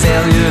or a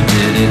failure,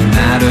 did it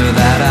matter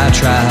that I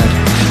tried?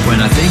 When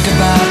I think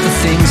about the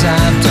things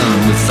I've done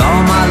with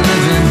all my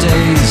living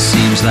days,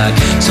 seems like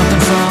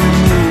something from a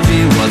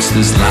movie. What's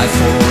this life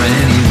for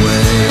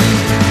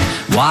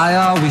anyway? Why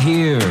are we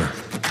here?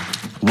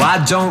 Why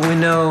don't we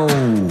know?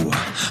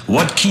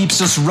 What keeps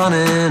us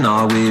running?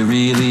 Are we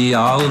really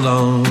all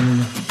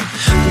alone?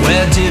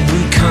 Where did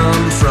we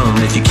come from?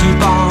 If you keep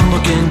on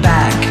looking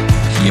back,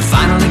 you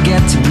finally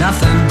get to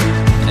nothing,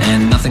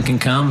 and nothing can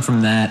come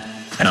from that.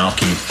 And I'll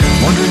keep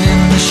wandering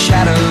in the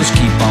shadows,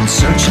 keep on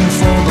searching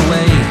for the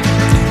way.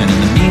 And in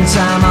the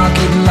meantime, I'll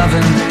keep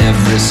loving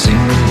every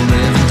single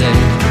living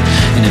day.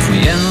 And if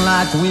we end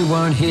like we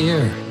weren't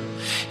here,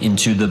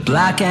 into the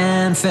black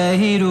and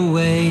fade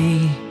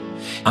away,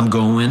 I'm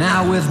going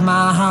out with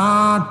my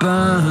heart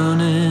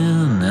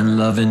burning and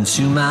loving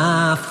to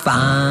my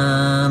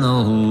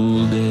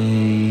final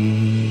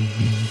day.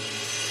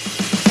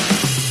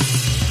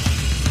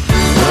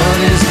 What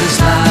is this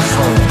life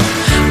for?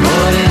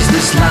 What is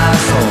this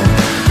life for?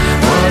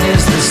 What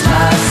is this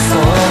life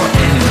for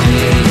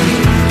anyway?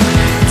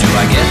 Do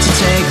I get to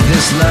take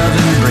this love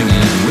and bring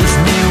it with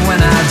me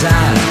when I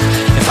die?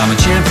 If I'm a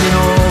champion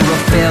or a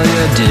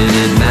failure, did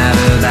it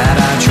matter that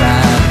I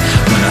tried?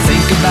 When I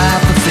think about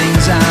the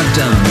things I've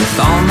done with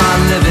all my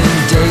living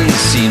days,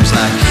 seems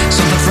like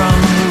something from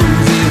a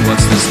movie.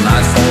 What's this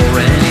life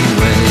for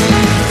anyway?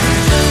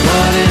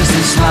 What is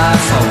this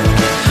life for?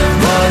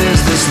 What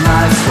is this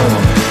life for?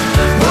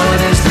 What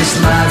is this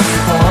life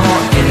for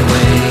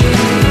anyway?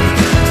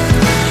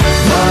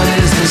 What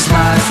is this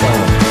life for?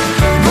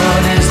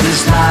 What is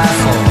this life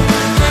for?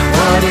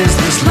 What is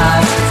this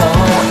life for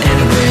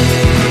anyway?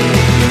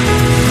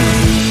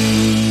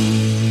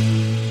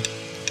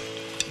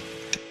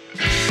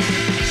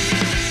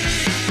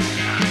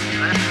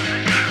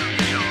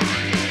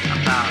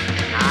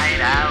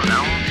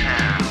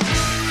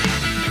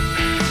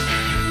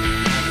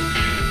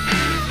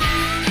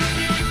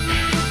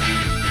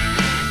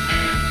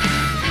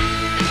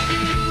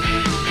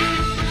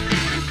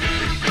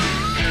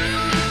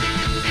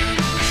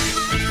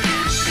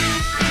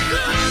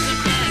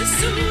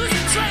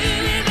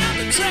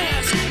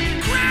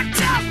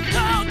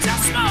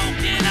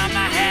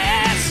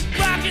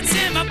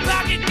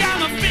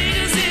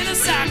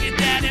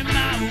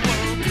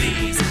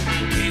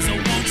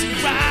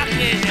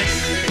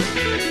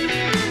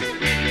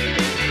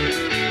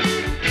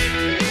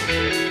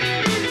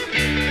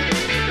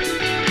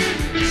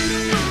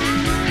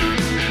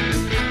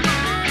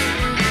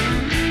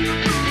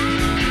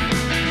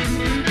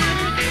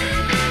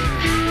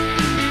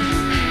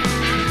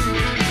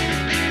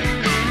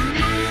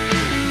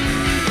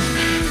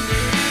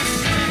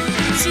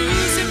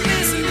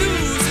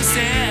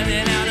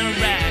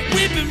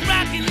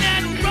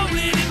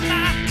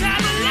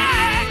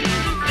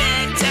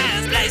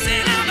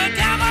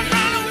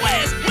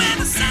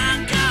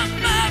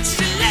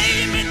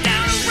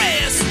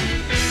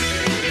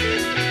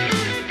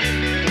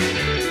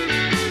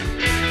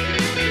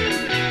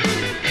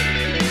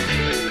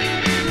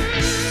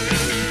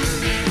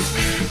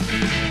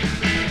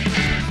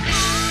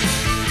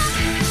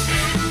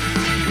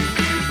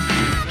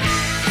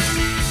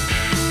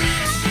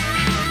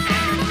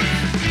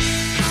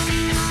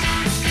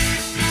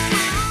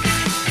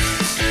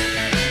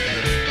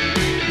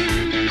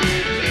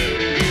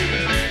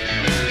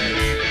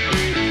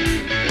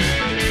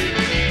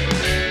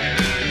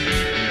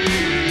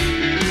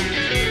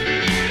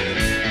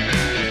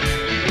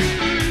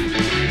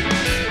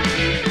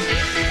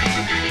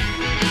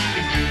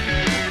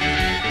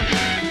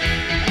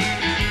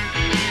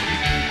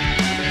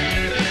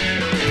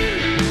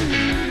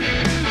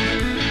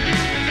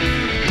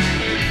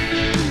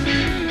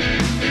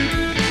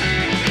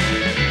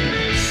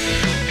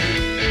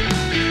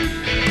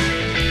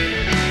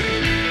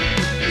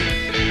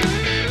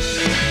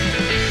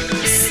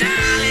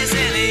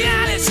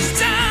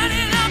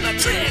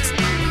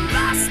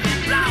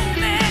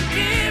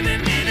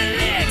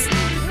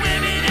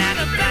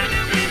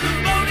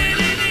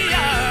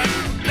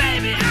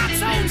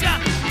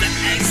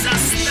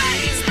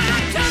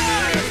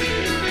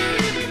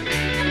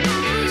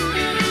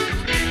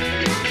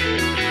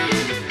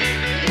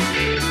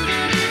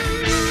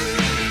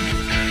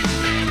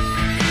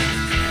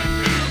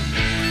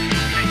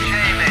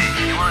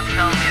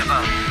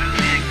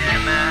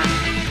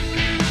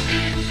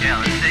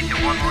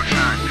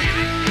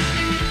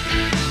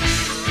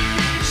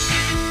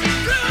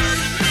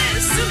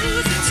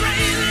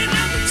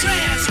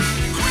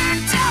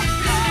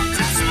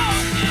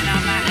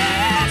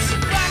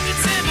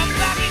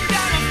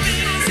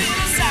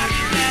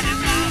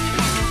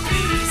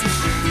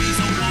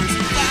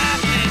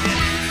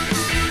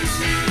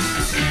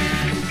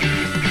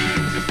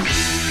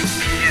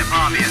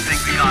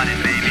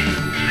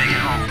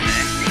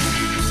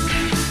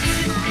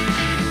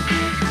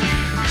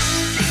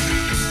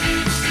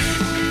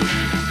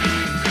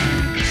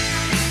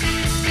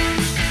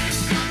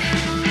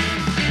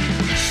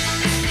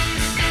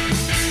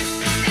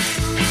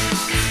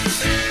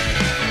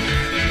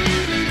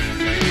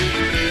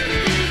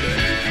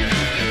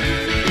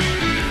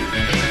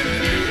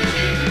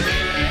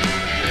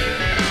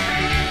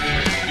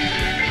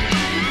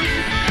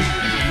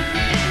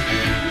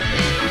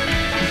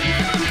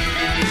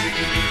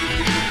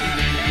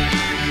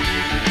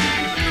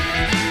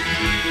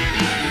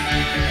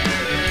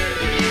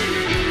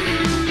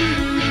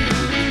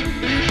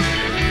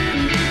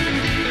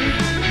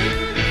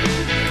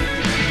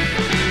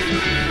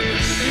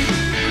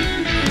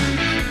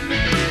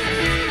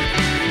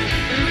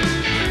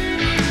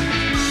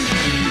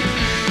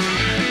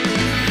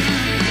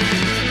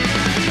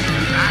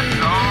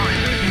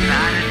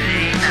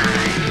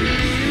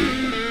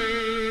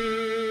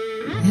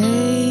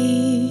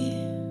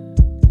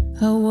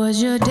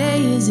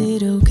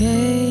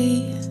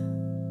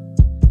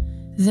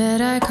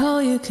 that I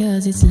call you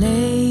 'cause it's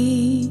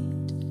late,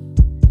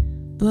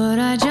 but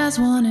I just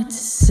wanted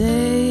to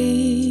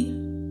say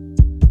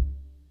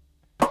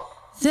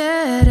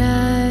that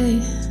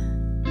I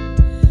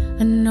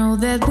know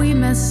that we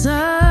mess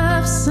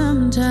up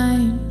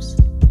sometimes,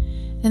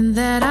 and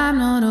that I'm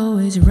not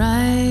always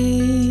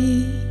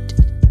right,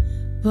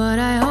 but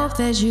I hope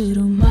that you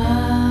don't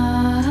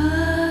mind.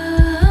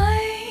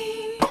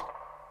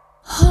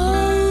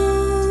 Oh,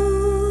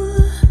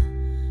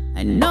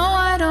 I know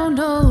I don't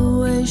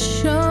always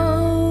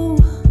show,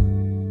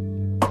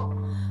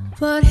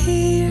 but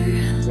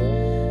here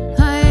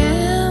I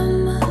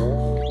am,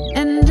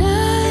 and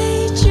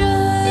I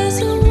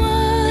just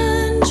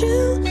want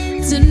you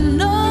to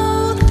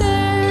know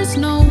there's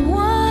no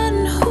one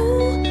who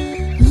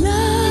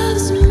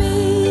loves me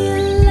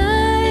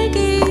like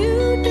you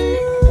do.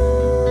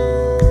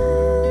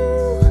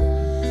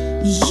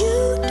 You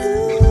do.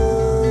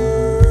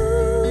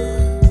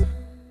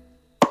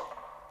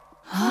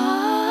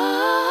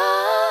 Hearts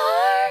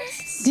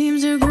seem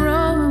to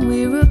grow when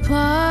we're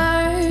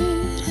apart.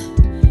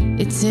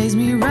 It takes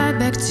me right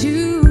back to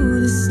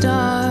the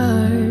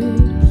start.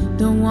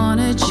 Don't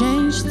wanna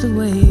change the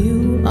way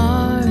you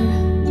are.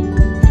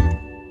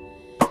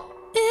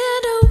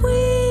 And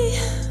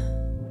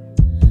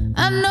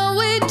I know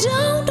we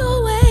don't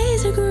always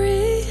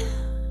agree.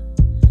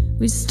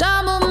 We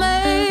stumble,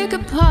 make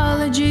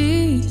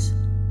apologies.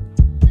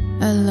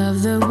 I love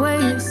the way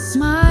you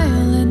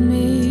smile at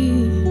me.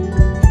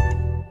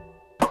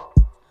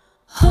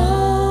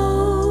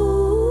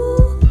 Oh,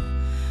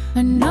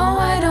 I know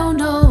I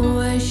don't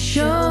always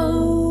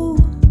show,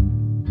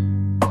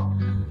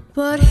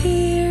 but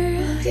here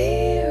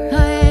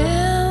I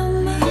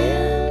am,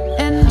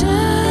 and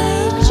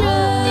I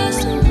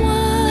just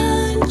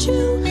want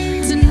you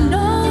to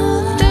know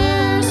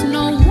there's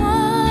no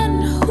one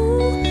who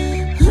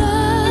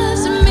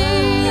loves me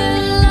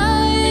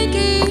like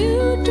you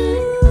do.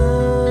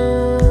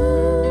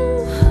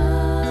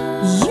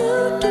 You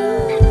do.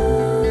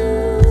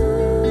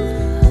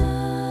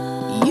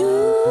 You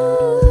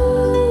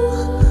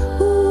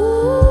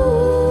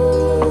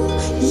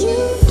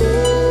do.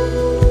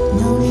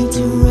 No need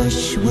to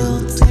rush,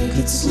 we'll take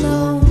it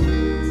slow.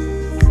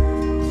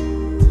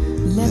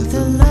 Let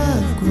the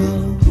love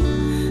grow.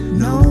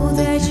 Know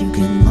that you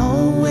can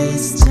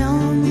always tell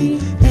me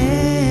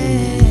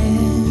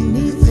anything.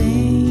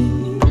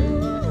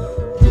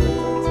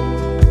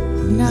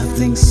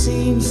 Nothing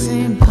seems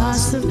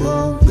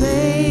impossible,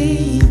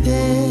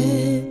 baby,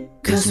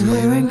 'cause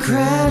we're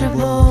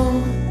incredible.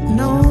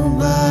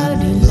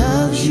 Nobody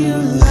loves you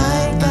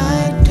like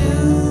I do.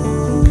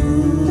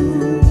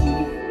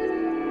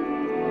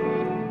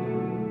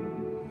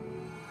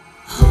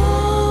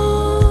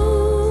 Oh,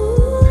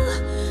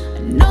 I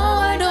know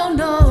I don't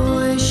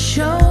always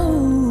show,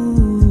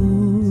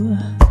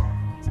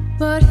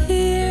 but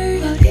here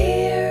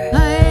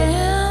I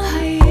am,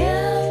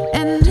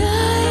 and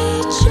I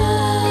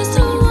just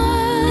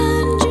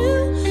want you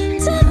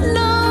to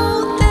know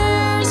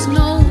there's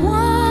no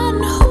one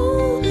who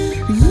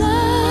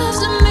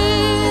loves me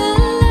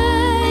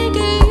like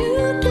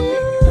you do.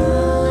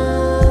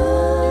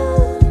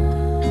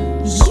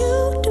 You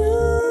do.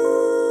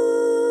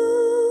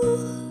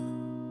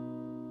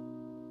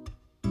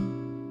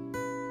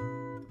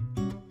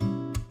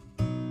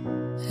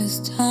 As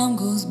time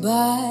goes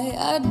by,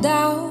 I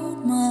doubt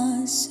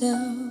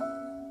myself,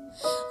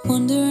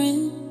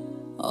 wondering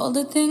all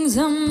the things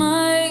I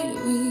might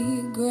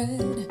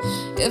regret.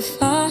 If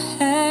I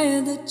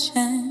had the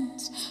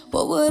chance,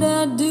 what would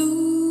I do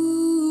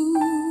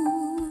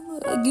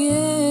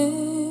again?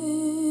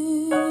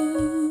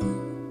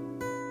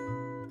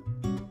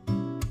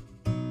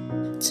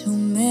 Too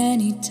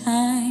many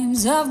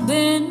times I've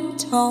been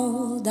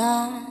told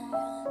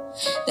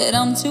that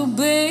I'm too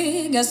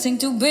big, I sing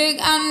too big,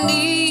 I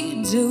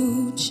need to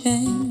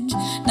change.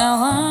 Now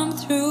I'm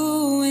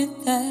through with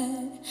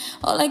that.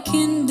 All I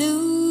can do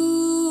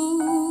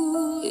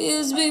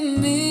is be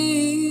me.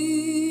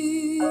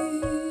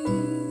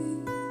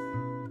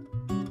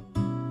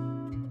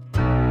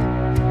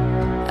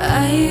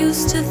 I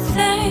used to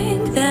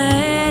think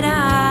that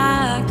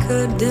I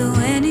could do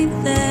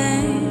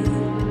anything,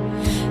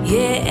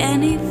 yeah,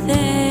 anything.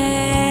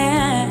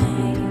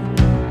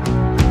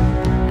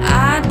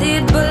 I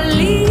did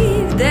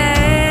believe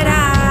that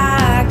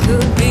I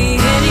could be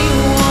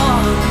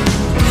anyone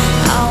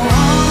I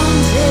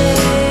wanted.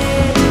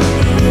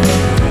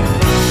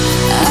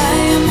 I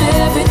am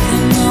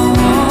everything I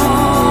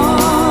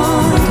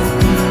want.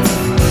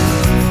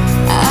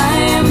 I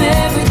am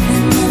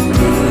everything I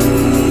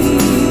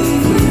need.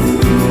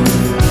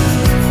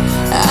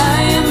 I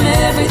am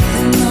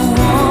everything I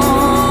want.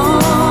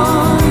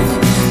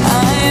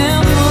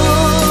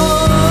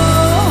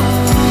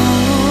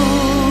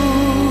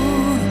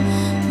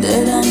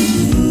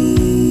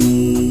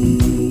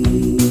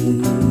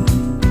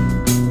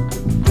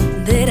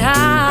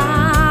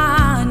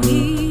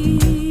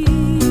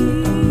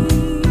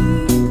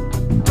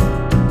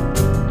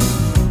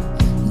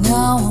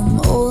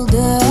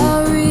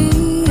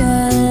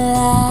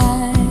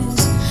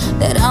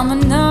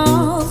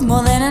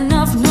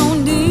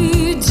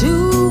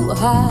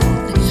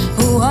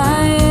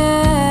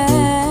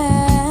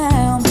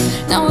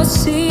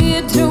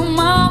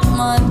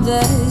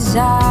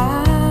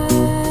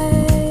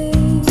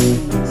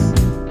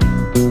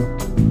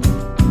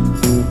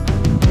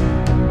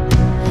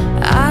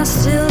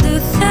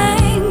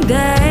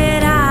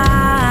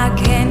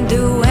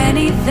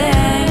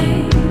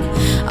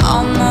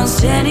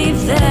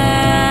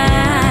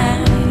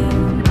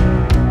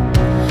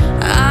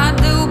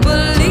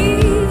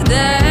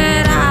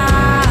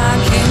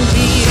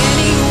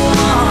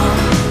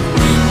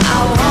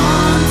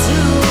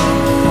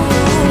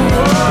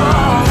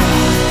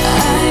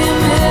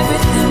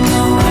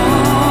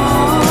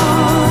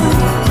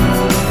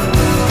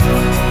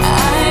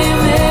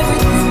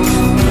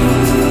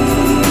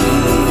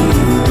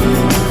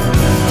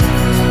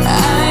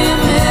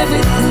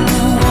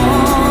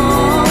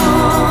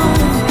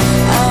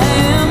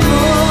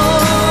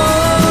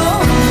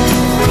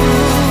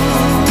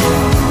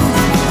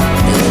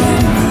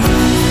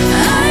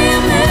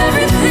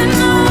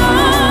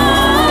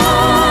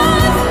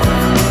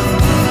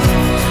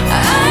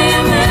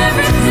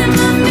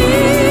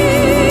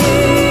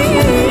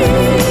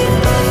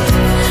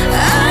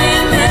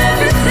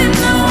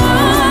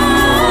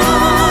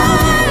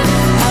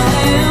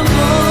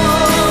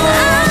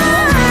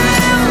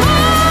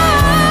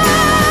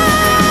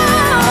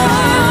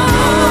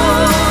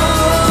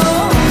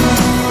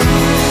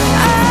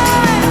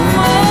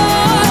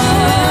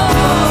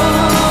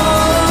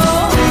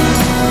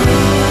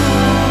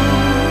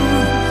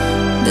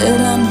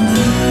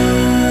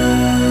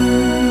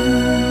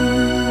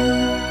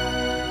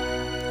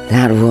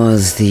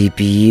 the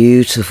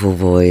beautiful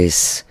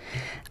voice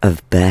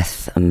of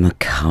Beth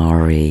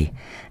Macari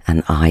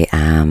and I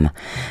Am.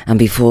 And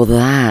before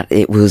that,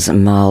 it was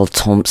Mal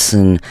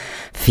Thompson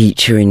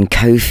featuring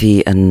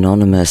Kofi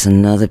Anonymous,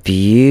 another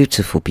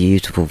beautiful,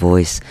 beautiful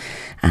voice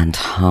and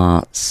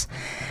hearts.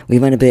 We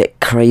went a bit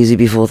crazy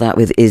before that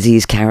with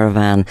Izzy's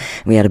Caravan.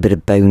 We had a bit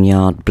of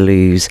Boneyard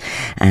Blues,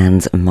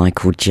 and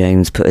Michael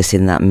Jones put us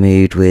in that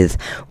mood with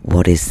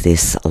What Is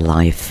This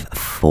Life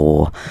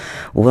For?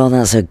 Well,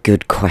 that's a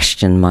good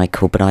question,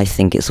 Michael, but I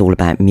think it's all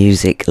about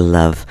music,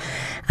 love,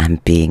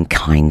 and being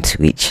kind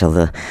to each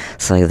other.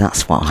 So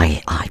that's what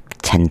I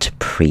tend to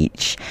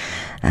preach.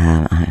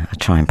 I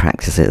try and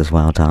practice it as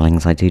well,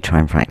 darlings. I do try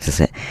and practice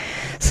it.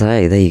 So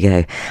there you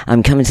go.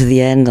 I'm coming to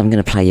the end. I'm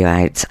going to play you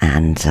out,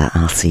 and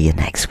I'll see you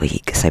next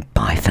week. So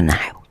bye for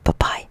now.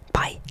 Bye-bye.